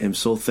am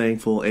so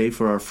thankful,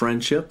 for our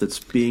friendship that's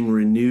being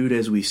renewed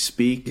as we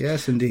speak.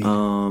 Yes, indeed.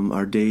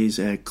 Our days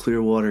at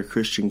Clearwater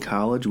Christian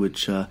College,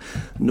 which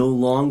no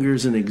longer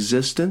is in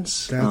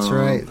existence. That's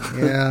right.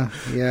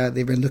 Yeah.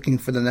 They've been looking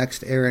for the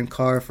next Aaron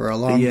Carr for a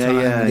long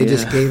time. They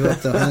just gave up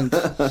the hunt.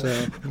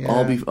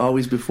 So,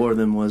 always before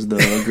them was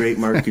the great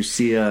Mark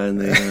Garcia, and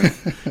they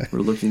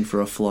were looking for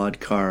a flawed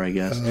Carr, I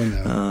guess.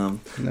 Oh,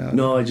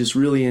 no, I just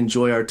really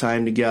enjoy our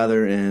time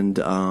together, and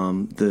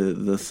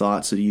the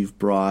thoughts that you've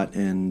brought,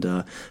 and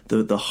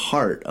the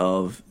heart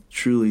of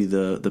truly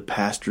the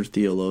pastor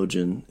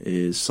theologian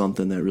is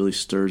something that really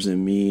stirs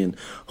in me, and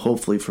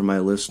hopefully for my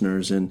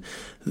listeners, and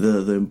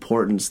the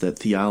importance that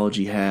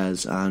theology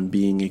has on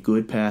being a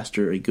good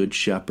pastor, a good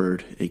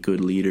shepherd, a good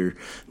leader,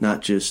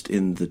 not just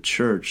in the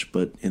church,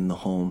 but in the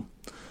home.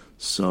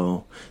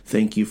 So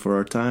thank you for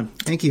our time.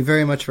 Thank you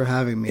very much for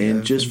having me. And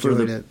I've just for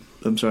enjoyed it.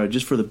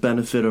 just for the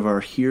benefit of our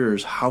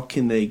hearers, how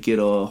can they get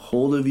a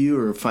hold of you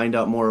or find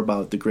out more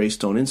about the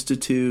Greystone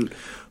Institute?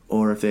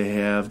 Or if they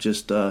have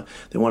just, they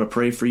want to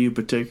pray for you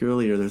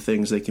particularly, or there are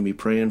things they can be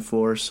praying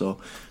for. So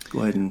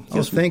go ahead and...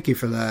 Thank you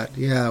for that.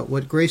 Yeah,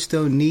 what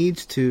Greystone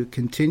needs to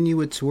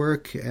continue its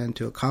work and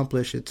to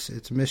accomplish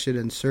its mission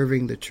in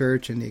serving the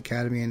church and the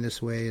academy in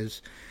this way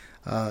is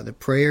the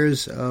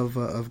prayers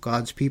of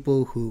God's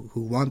people who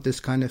want this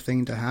kind of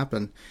thing to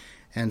happen.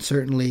 And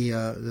certainly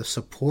the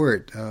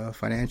support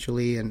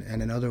financially and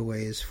in other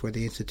ways for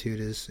the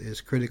Institute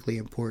is critically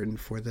important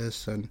for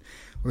this. And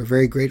we're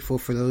very grateful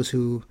for those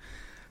who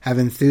have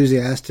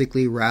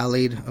enthusiastically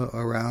rallied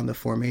around the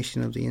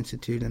formation of the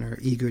Institute and are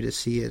eager to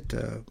see it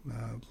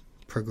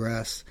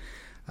progress.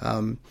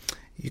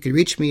 You can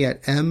reach me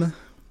at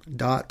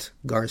m.garcia,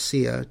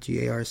 Garcia,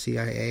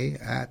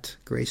 at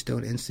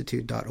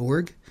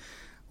greystoneinstitute.org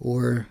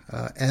or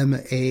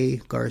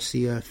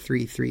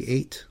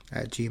magarcia338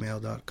 at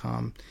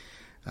gmail.com.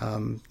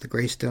 The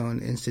Greystone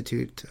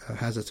Institute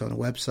has its own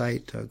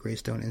website,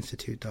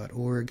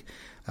 greystoneinstitute.org,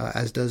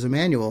 as does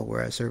Emmanuel,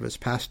 where I serve as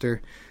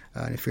pastor.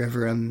 And if you're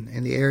ever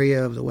in the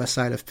area of the west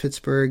side of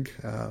Pittsburgh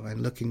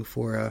and looking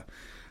for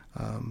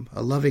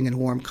a loving and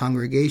warm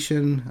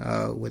congregation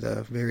with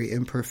a very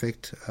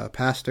imperfect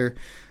pastor,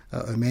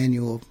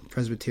 Emmanuel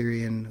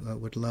Presbyterian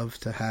would love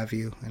to have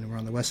you. And we're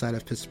on the west side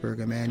of Pittsburgh,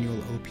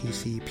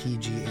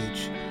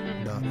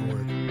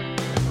 EmmanuelOPCPGH.org.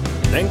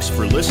 Thanks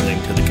for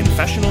listening to the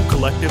Confessional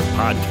Collective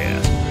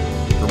podcast.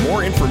 For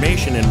more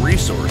information and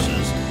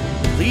resources,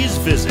 please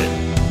visit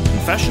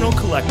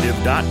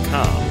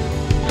confessionalcollective.com.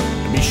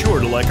 Be sure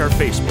to like our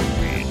Facebook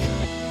page.